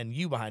it and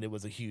you behind it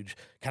was a huge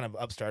kind of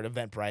upstart.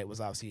 Eventbrite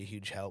was obviously a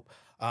huge help.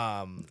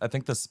 I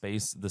think the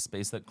space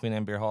that Queen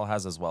Anne Beer Hall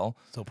has as well.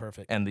 So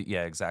perfect. And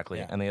exactly.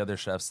 Yeah. And the other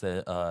chefs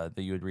that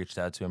you had reached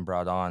out to and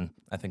brought on,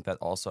 I think that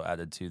also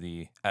added to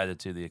the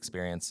to the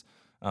experience.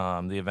 The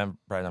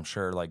Eventbrite, I'm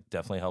sure, like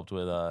definitely helped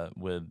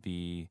with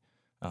the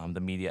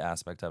media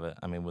aspect of it.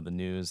 I mean, with the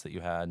news that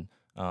you had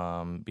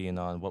being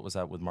on, what was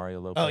that with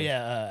Mario Lopez? Oh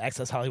yeah,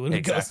 Access Hollywood.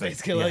 Exactly. We go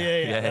Space Killer.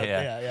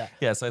 Yeah.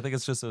 Yeah, so I think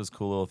it's just those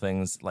cool little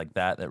things like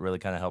that really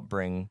kind of help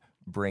bring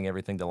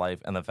everything to life.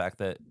 And the fact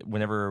that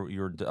whenever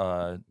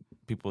you're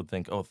people would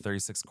think, oh,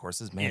 36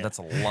 courses, man, that's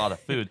a lot of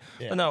food.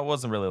 But no, it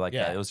wasn't really like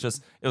that. It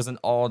was an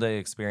all day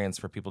experience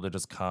for people to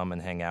just come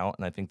and hang out.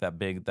 And I think that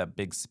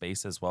big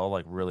space as well,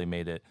 like really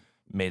made it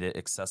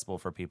accessible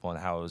for people, and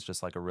how it was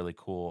just like a really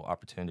cool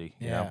opportunity.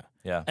 You know?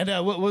 Yeah. And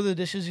what were the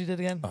dishes you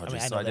did again? Oh,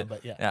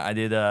 I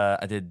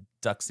did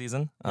duck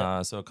season.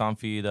 So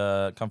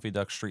confit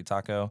duck street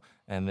taco,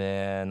 and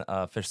then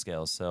fish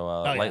scales. So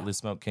lightly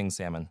smoked king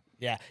salmon.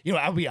 Yeah. You know,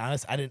 I'll be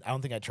honest. I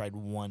don't think I tried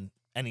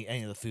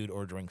any of the food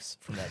or drinks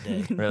from that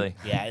day. Really?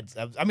 Yeah.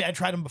 I mean, I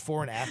tried them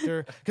before and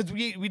after, because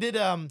we did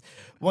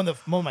one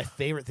of my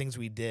favorite things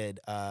we did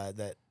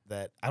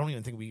that I don't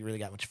even think we really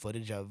got much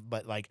footage of,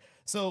 but like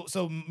so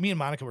me and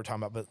Monica were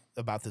talking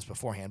about this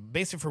beforehand.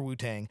 Basically for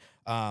Wu-Tang,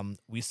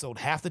 we sold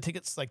half the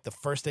tickets like the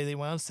first day they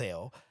went on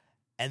sale,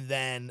 and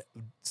then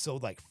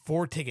sold like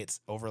 4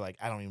 tickets over like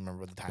I don't even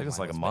remember what the time. I think it was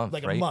like was, a month,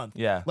 like right? a month.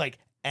 Yeah. Like,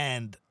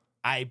 and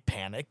I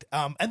panicked.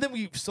 And then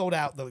we sold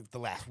out the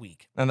last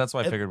week. And that's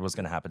what I figured was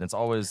going to happen. It's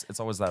always that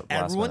last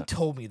Everyone minute.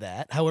 told me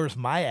that. However, it's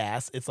my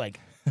ass. It's like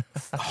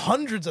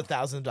hundreds of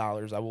thousands of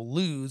dollars I will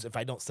lose if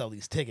I don't sell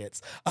these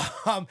tickets.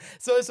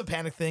 So it's a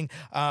panic thing.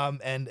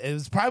 And it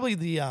was probably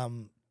there's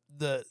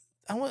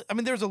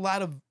a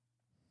lot of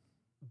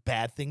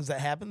bad things that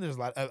happened. There's a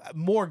lot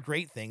more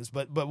great things,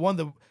 but one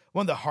of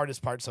the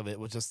hardest parts of it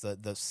was just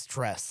the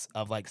stress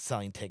of like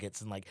selling tickets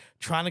and like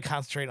trying to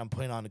concentrate on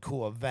putting on a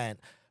cool event.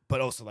 But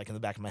also, like in the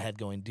back of my head,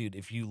 going, dude,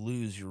 if you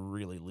lose, you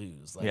really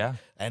lose. Like, yeah.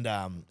 And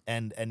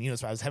you know,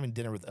 so I was having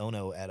dinner with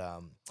Ono at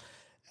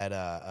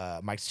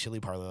Mike's Chili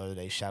Parlor the other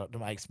day. Shout out to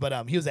Mike's.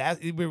 But he was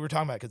we were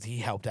talking about because he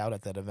helped out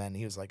at that event. And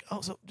he was like,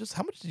 oh, so just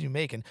how much did you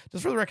make? And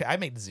just for the record, I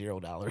made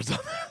 $0 on that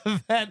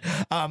event.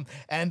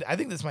 And I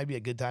think this might be a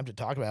good time to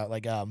talk about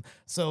like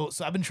so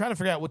I've been trying to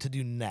figure out what to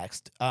do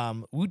next.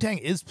 Wu-Tang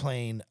is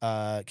playing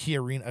Climate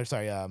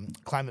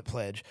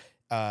Pledge.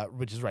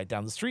 Which is right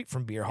down the street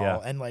from Beer Hall.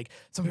 Yeah. And like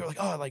some people are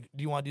like, oh, like,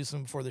 do you want to do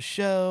something before the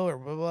show or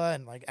blah, blah, blah?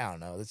 And like, I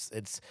don't know.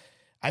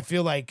 I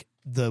feel like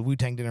the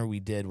Wu-Tang dinner we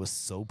did was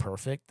so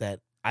perfect that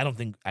I don't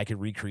think I could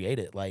recreate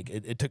it. Like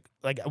it took,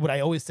 like what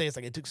I always say is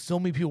like, it took so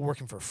many people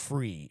working for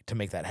free to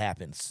make that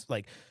happen.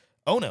 Like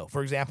Ono,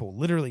 for example,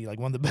 literally like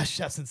one of the best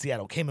chefs in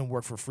Seattle came and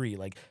worked for free,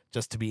 like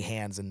just to be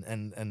hands.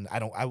 And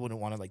I wouldn't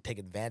want to like take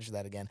advantage of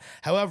that again.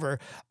 However,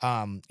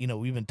 you know,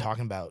 we've been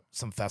talking about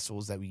some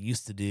festivals that we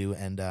used to do,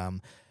 and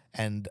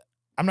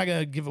I'm not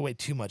going to give away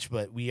too much,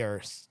 but we are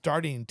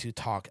starting to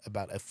talk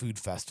about a food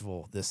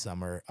festival this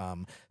summer,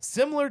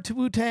 similar to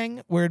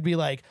Wu-Tang, where it'd be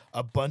like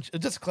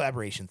just a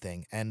collaboration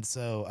thing. And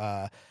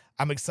so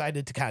I'm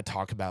excited to kind of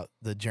talk about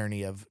the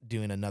journey of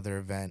doing another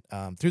event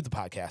through the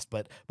podcast.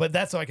 But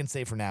that's all I can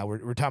say for now.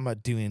 We're talking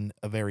about doing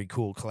a very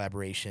cool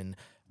collaboration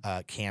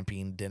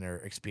camping dinner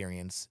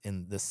experience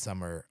in this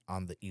summer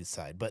on the east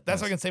side. But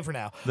that's all I can say for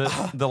now.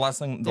 The last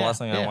thing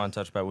I want to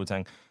touch about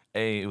Wu-Tang,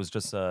 it was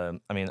just, I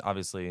mean,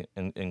 obviously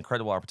an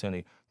incredible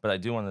opportunity, but I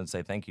do want to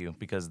say thank you,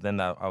 because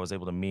then I was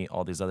able to meet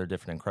all these other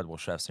different incredible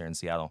chefs here in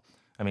Seattle.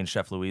 I mean,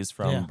 Chef Rhys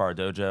from Bar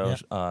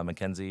Dojo,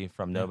 Mackenzie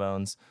from No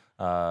Bones,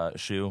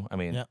 Shu. I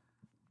mean,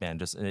 man,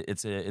 just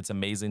it's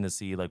amazing to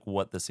see like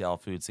what the Seattle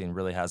food scene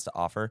really has to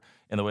offer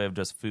in the way of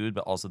just food,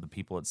 but also the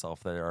people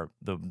itself that are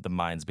the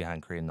minds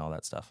behind creating all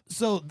that stuff.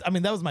 So, I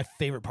mean, that was my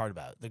favorite part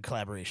about it, the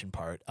collaboration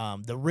part.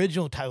 The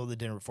original title of the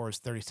dinner before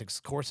 36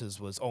 courses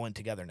was All In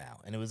Together Now,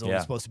 and it was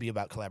always supposed to be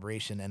about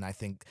collaboration. And I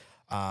think,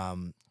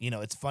 you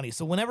know, it's funny.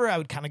 So whenever I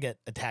would kind of get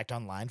attacked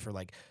online for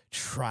like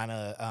trying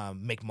to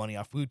make money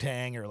off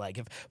Wu-Tang, or like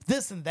if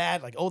this and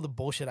that, like, oh, the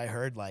bullshit I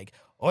heard, like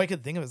all I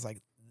could think of is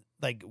like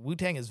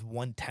Wu-Tang is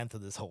 1/10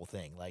 of this whole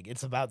thing. Like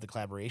it's about the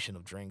collaboration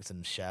of drinks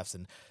and chefs,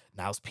 and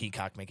now it's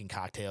Peacock making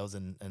cocktails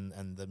and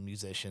the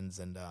musicians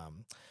and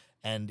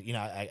you know,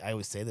 I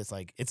always say this,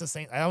 like it's a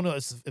same. I don't know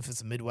if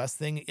it's a Midwest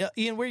thing.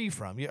 Ian, where are you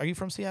from? Are you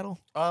from Seattle?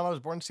 I was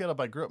born in Seattle,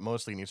 but I grew up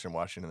mostly in Eastern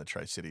Washington, the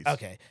Tri-Cities.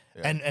 Okay,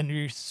 Yeah. and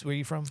where are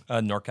you from?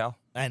 NorCal.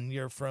 And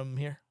you're from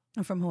here?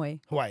 I'm from Hawaii.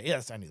 Hawaii.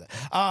 Yes, I knew that.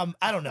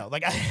 I don't know.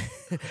 Like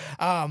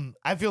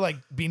I feel like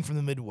being from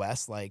the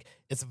Midwest, like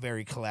it's a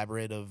very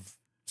collaborative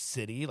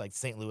city. Like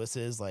St. Louis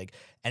is, like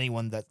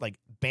anyone that like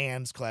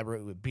bands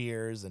collaborate with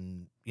beers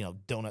and, you know,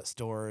 donut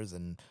stores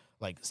and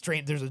like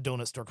there's a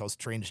donut store called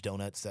Strange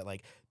Donuts that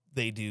like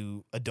they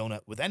do a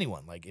donut with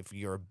anyone. Like if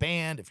you're a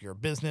band, if you're a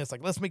business,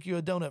 like let's make you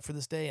a donut for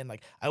this day. And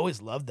like I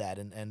always loved that.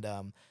 And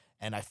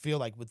I feel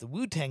like with the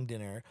Wu-Tang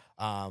dinner,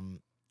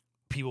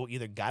 people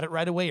either got it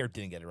right away or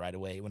didn't get it right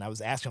away. When I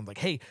was asking them like,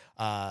 hey,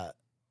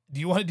 do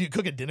you want to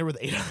cook a dinner with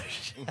 8 other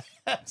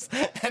chefs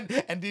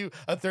and do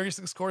a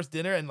 36 course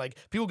dinner, and like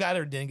people got it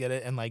or didn't get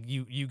it, and like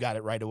you got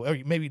it right away, or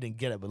maybe you didn't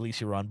get it, but at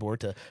least you were on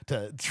board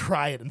to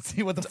try it and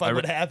see what the fuck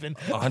would happen.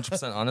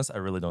 100% honest, I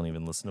really don't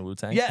even listen to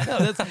Wu-Tang. Yeah, no,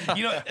 that's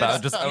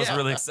but I was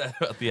really excited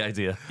about the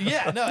idea.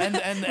 Yeah, no, and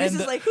This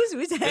is like, who's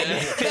Wu-Tang?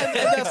 and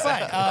that's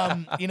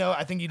fine.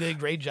 I think you did a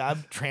great job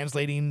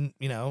translating,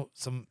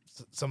 some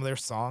of their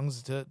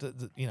songs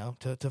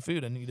to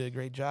food, and you did a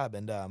great job.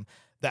 And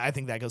I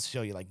think that goes to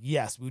show you, like,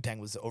 yes, Wu-Tang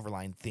was the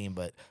overlying theme,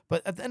 but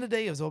at the end of the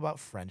day, it was all about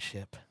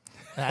friendship.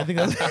 And I think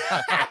that's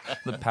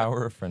the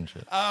power of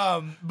friendship.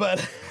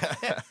 But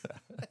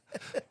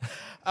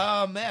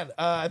man,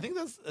 I think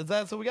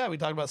that's what we got. We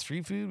talked about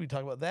street food. We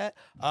talked about that.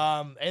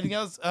 Anything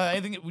else?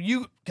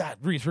 God,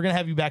 Rhys, we're gonna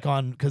have you back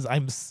on because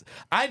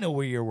I know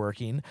where you're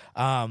working.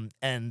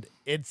 And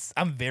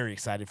I'm very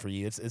excited for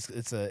you.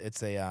 It's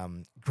a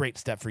great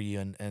step for you,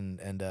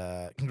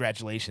 and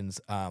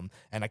congratulations. And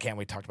I can't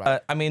wait to talk about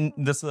it. I mean,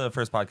 this is the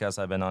first podcast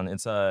I've been on.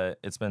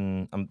 It's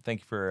been.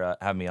 Thank you for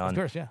having me on. Of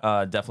course,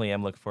 yeah. Definitely,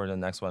 am looking forward to the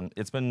next one.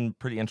 It's been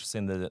pretty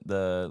interesting.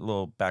 The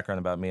little background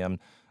about me.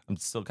 I'm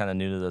still kind of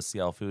new to the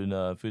Seattle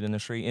food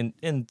industry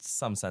in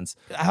some sense.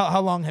 How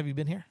long have you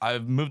been here?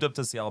 I've moved up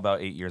to Seattle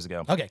about 8 years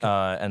ago. Okay, cool.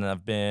 And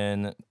I've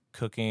been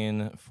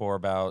cooking for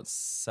about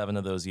 7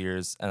 of those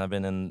years, and I've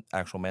been in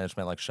actual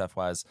management, like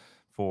chef-wise,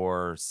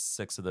 for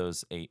 6 of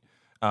those 8.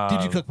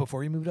 Did you cook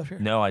before you moved up here?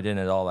 No, I didn't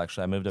at all.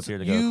 Actually, I moved up here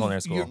to go to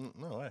culinary school.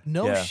 No way.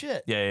 No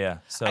shit. Yeah.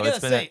 So I gotta it's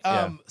been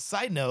say,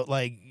 side note,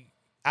 like,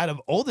 out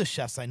of oldest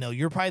chefs I know,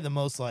 you're probably the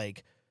most,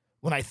 like,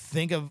 when I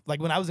think of, like,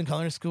 when I was in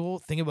culinary school,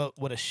 think about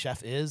what a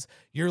chef is,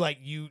 you're like,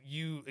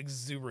 you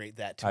exuberate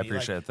that to me. I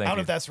appreciate like, it. Thank I don't know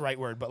you. if that's the right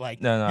word, but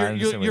like, No, I understand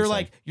what you're you're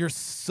like, saying. you're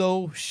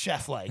so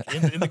chef-like.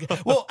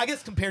 Well, I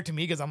guess compared to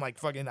me, because I'm like,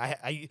 fucking,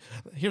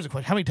 here's a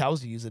question. How many towels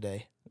do you use a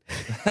day? Two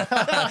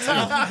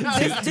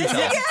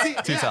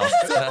towels.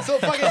 So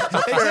fucking,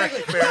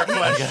 exactly. Fair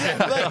question.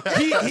 Like,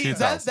 Two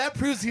towels. that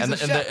proves he's a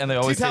chef. And they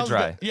always Two stay towels a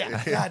dry. day.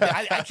 Yeah, God,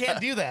 I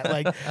can't do that.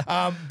 Like,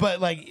 but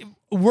like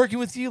working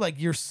with you, like,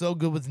 you're so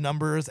good with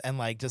numbers and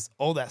like just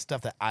all that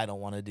stuff that I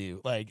don't want to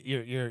do. Like,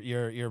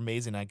 you're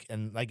amazing. Like,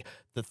 and like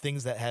the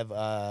things that have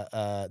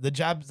the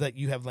jobs that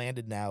you have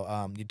landed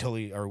now, you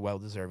totally are well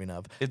deserving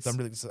of. It's so I'm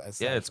really excited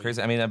it's for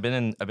crazy. you. I mean, I've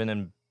been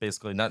in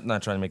basically not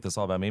trying to make this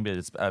all about me, but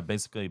I've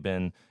basically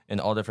been in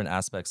all different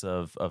aspects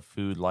of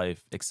food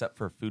life except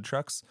for food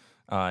trucks.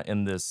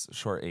 In this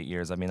short 8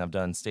 years, I mean, I've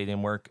done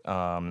stadium work.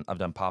 I've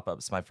done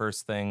pop-ups. One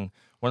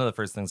of the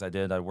first things I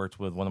did, I worked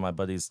with one of my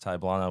buddies, Ty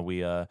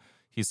Blana.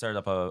 He started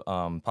up a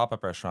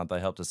pop-up restaurant that I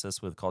helped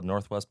assist with called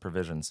Northwest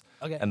Provisions.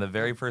 Okay. And the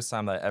very first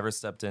time that I ever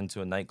stepped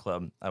into a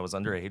nightclub, I was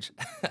underage.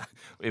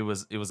 It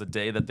was a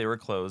day that they were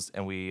closed,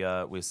 and we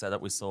set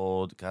up. We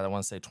sold, God, I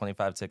want to say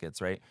 25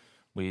 tickets, right?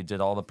 We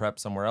did all the prep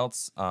somewhere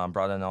else.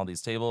 Brought in all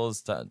these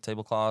tables,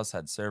 tablecloths,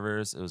 had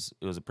servers. It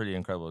was a pretty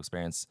incredible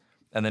experience.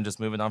 And then just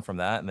moving on from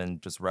that, and then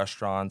just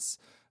restaurants,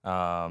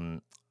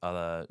 catering,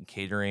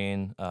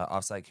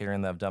 offsite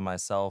catering that I've done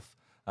myself,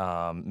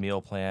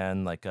 meal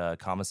plan, like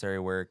commissary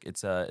work.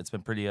 It's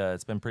been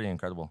pretty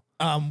incredible.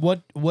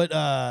 What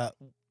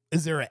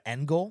is there an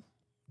end goal?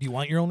 Do you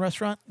want your own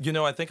restaurant?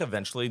 I think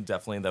eventually,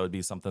 definitely, that would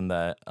be something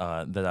that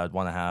I'd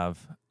want to have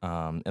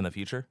in the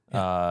future.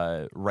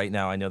 Yeah. Right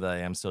now, I know that I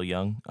am still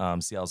young.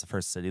 Seattle's the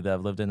first city that I've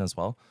lived in as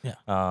well. Yeah.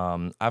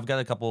 I've got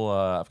a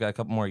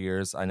couple more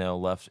years I know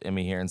left in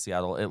me here in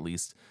Seattle at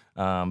least.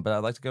 But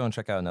I'd like to go and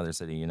check out another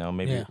city.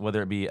 Maybe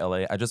whether it be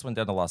LA. I just went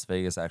down to Las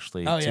Vegas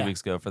actually 2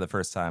 weeks ago for the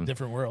first time.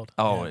 Different world.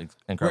 Oh, Yeah.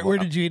 incredible! Where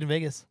did you eat in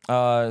Vegas?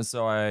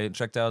 So I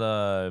checked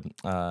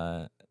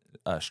out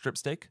strip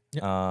steak,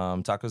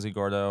 tacos y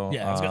gordo.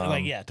 Yeah, I was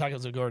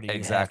tacos of Gordy.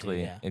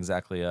 Exactly.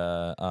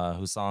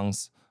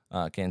 Husong's,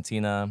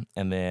 Cantina,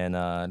 and then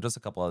just a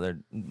couple other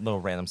little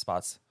random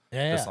spots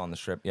just on the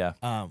strip. Yeah.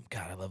 God,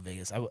 I love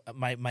Vegas.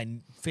 My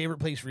favorite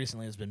place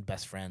recently has been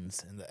Best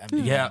Friends in the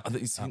MGM.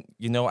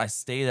 Yeah, I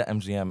stayed at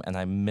MGM and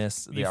I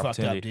missed the You fucked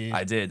up, opportunity. dude.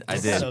 I did.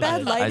 So Bad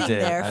good. lighting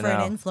there I for an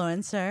know.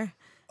 influencer.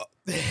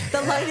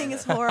 The lighting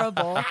is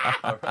horrible.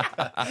 I'm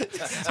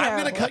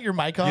gonna cut your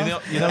mic off.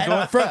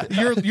 Going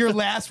from your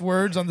last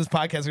words on this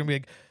podcast are gonna be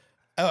like,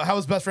 "Oh, how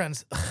was Best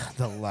Friends?"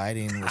 The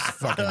lighting was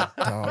fucking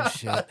dog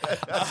shit.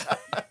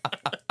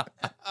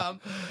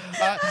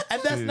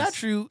 And that's not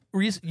true,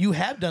 Rhys. You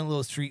have done a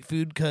little street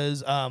food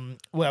because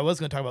what I was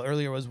going to talk about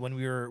earlier was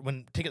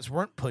when tickets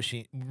weren't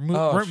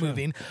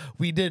moving.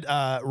 We did.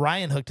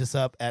 Ryan hooked us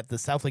up at the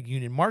South Lake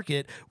Union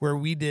Market where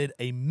we did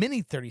a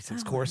mini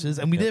 36 courses,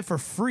 and we did it for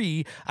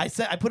free. I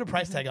put a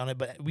price tag on it,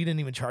 but we didn't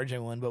even charge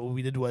anyone. But what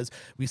we did was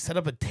we set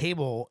up a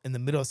table in the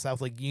middle of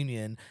South Lake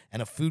Union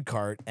and a food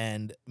cart,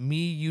 and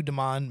me, you,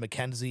 Damon,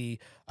 Mackenzie,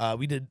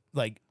 we did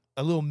like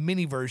a little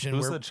mini version.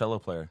 Who's where the cello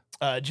player?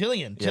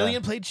 Jillian. Yeah.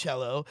 Jillian played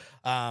cello,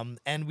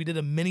 and we did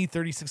a mini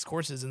 36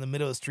 courses in the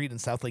middle of the street in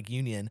South Lake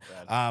Union.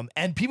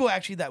 And people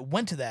actually that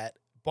went to that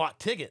bought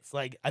tickets.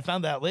 Like, I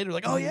found out later,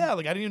 like, oh yeah,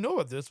 like I didn't even know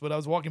about this, but I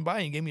was walking by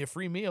and he gave me a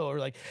free meal,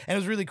 and it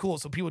was really cool.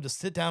 So people just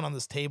sit down on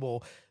this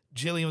table,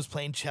 Jillian was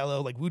playing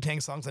cello, like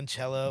Wu-Tang songs on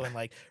cello, and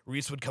like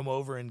Rhys would come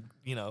over and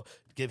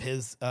give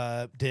his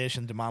dish,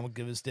 and Damon would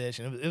give his dish,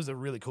 and it was a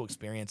really cool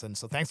experience. And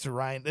so thanks to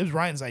Ryan, it was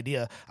Ryan's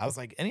idea. I was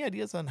like, any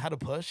ideas on how to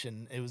push,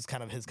 and it was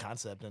kind of his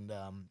concept. And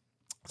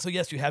so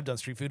yes, you have done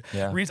street food.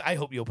 Yeah. Rhys, I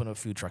hope you open a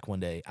food truck one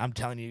day. I'm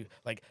telling you,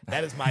 like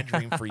that is my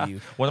dream for you.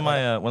 One of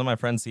my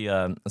friends,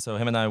 so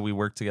him and I, we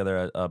worked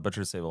together at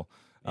Butcher's Table.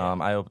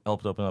 I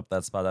helped open up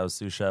that spot. I was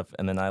sous chef,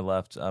 and then I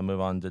left,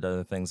 moved on, did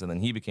other things, and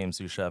then he became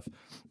sous chef.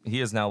 He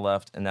has now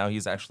left, and now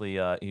he's actually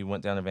he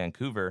went down to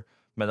Vancouver,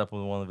 met up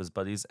with one of his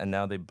buddies, and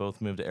now they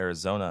both moved to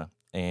Arizona.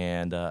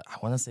 And I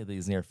want to say that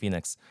he's near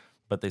Phoenix,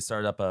 but they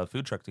started up a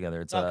food truck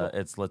together. It's cool.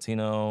 it's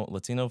Latino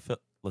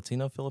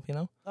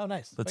Filipino. Oh,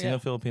 nice. Latino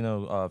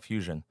Filipino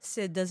fusion.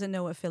 Sid doesn't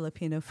know what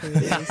Filipino food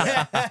is.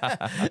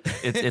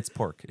 It's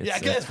pork. It's,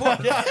 It's pork.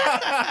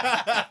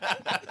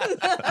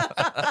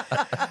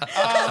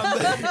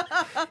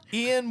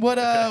 Ian,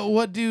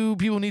 what do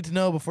people need to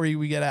know before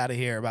we get out of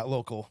here about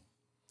local?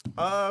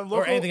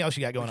 Or anything else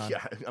you got going on?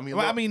 Yeah, I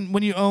mean,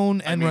 when you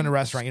own and run a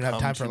restaurant, you don't have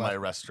time for my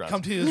restaurant.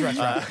 Come to this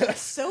restaurant.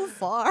 So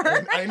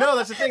far. I know,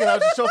 that's the thing. And I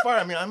was just so far.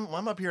 I mean,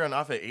 I'm up here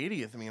off at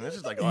 80th. I mean, this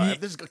is like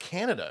this is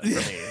Canada for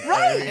me.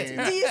 Right.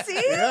 Do you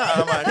see? Yeah,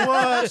 I'm like,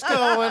 what's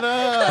going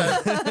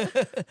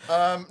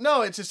on?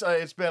 No, it's just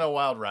it's been a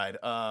wild ride.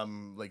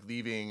 Like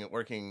leaving,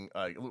 working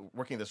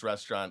this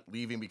restaurant,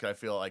 leaving because I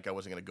feel like I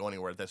wasn't going to go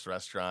anywhere at this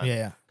restaurant.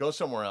 Yeah. Go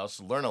somewhere else,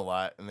 learn a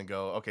lot, and then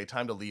go. Okay,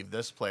 time to leave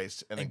this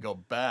place, and then go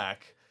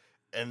back.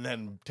 And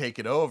then take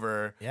it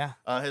over. Yeah,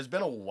 has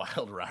been a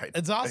wild ride.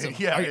 It's awesome.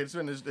 Yeah,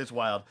 it's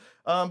wild.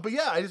 But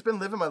yeah, I just been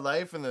living my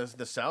life in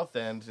the South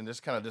End and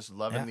just kind of just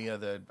loving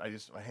I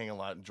hang a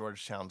lot in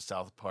Georgetown,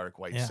 South Park,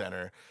 White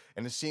Center,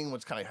 and just seeing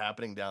what's kind of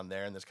happening down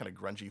there in this kind of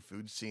grungy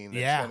food scene.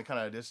 That's kind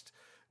of just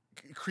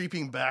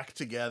creeping back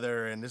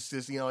together, and it's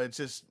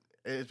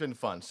been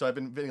fun. So I've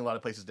been visiting a lot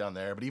of places down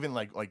there, but even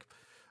like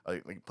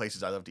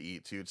places I love to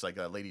eat too. It's like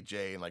Lady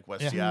J in like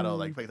West Seattle.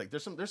 Like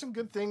there's some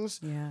good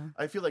things. Yeah.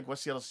 I feel like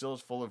West Seattle still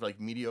is full of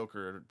like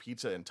mediocre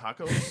pizza and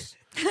tacos.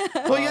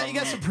 Well, you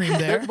got Supreme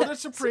there. But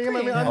it's Supreme.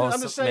 I mean, I'm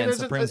just saying. Man,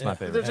 Supreme's my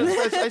favorite.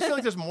 I feel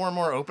like there's more and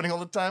more opening all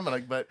the time. And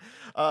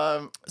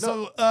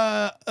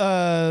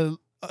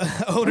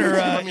owner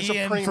Ian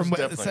Supreme's from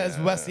definitely, says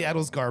West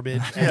Seattle's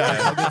garbage.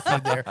 Yeah. Good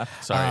food there.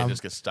 Sorry, I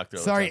just get stuck there.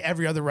 All the Sorry, time.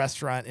 every other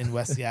restaurant in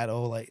West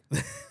Seattle, like.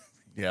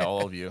 Yeah,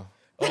 all of you.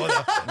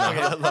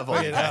 I love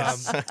all you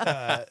guys.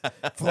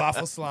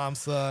 Falafel Salam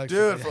sucks.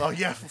 Dude,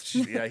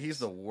 yeah, he's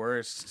the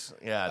worst.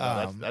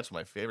 Yeah, no, that's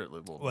my favorite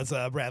little. What's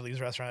Bradley's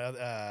restaurant?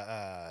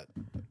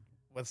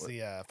 What's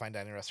the fine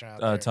dining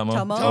restaurant?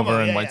 Tomo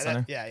over in White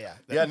Center. Yeah.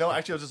 Yeah, no,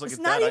 actually, I was just looking It's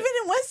at not that. even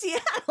in West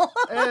Seattle.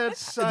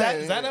 It's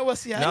Is that not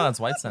West Seattle? No, it's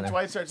White Center. It's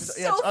White Center. So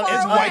It's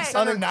far White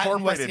Center, not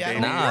in West unincorporated,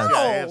 Seattle. baby. Nah.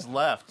 Yeah, it's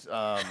left.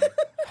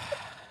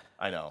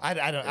 I know.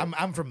 I don't.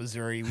 I'm from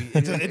Missouri.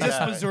 It's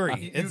just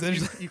Missouri.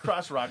 You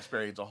cross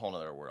Roxbury, it's a whole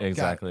other world.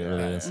 Exactly, it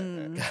really is.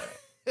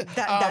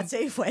 That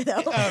Safeway though.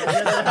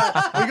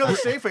 We go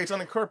to Safeway, it's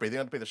unincorporated. They don't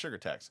have to pay the sugar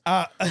tax.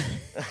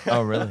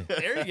 Oh, really?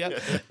 There you go.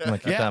 I'm gonna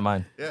keep that in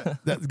mind. Yeah.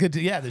 That's good.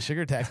 The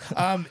sugar tax.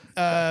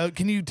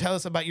 Can you tell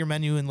us about your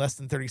menu in less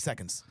than 30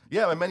 seconds?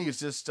 Yeah, my menu is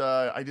just,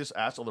 I just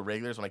asked all the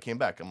regulars when I came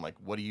back, I'm like,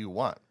 what do you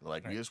want?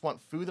 Like, we just want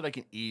food that I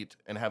can eat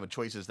and have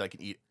choices that I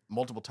can eat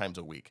multiple times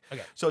a week.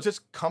 Okay. So it's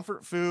just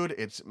comfort food.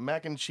 It's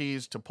mac and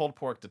cheese to pulled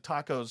pork to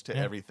tacos to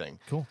everything.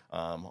 Cool.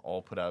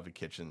 All put out of a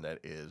kitchen that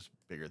is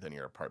bigger than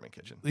your apartment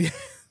kitchen.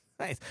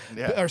 Nice.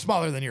 Yeah. Or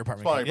smaller than your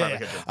apartment. Smaller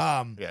kitchen.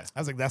 apartment kitchen. I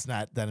was like, that's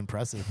not that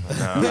impressive.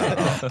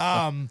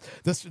 No.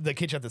 The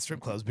kitchen at the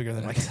strip club is bigger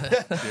than my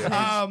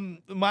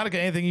Monica,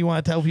 anything you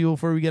want to tell people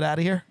before we get out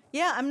of here?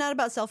 Yeah, I'm not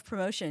about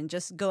self-promotion.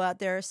 Just go out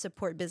there,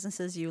 support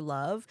businesses you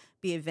love,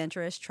 be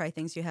adventurous, try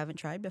things you haven't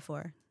tried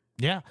before.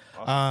 Yeah.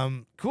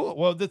 Cool.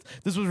 Well, this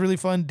was really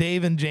fun.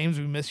 Dave and James,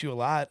 we miss you a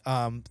lot.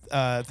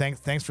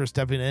 Thanks for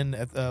stepping in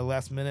at the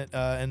last minute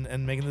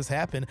and making this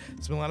happen.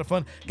 It's been a lot of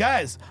fun.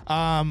 Guys,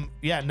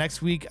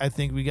 next week I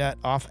think we got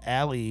Off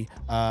Alley.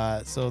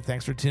 So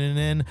thanks for tuning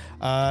in.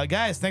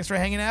 Guys, thanks for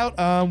hanging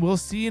out. We'll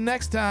see you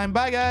next time.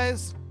 Bye,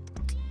 guys.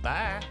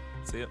 Bye.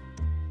 See ya.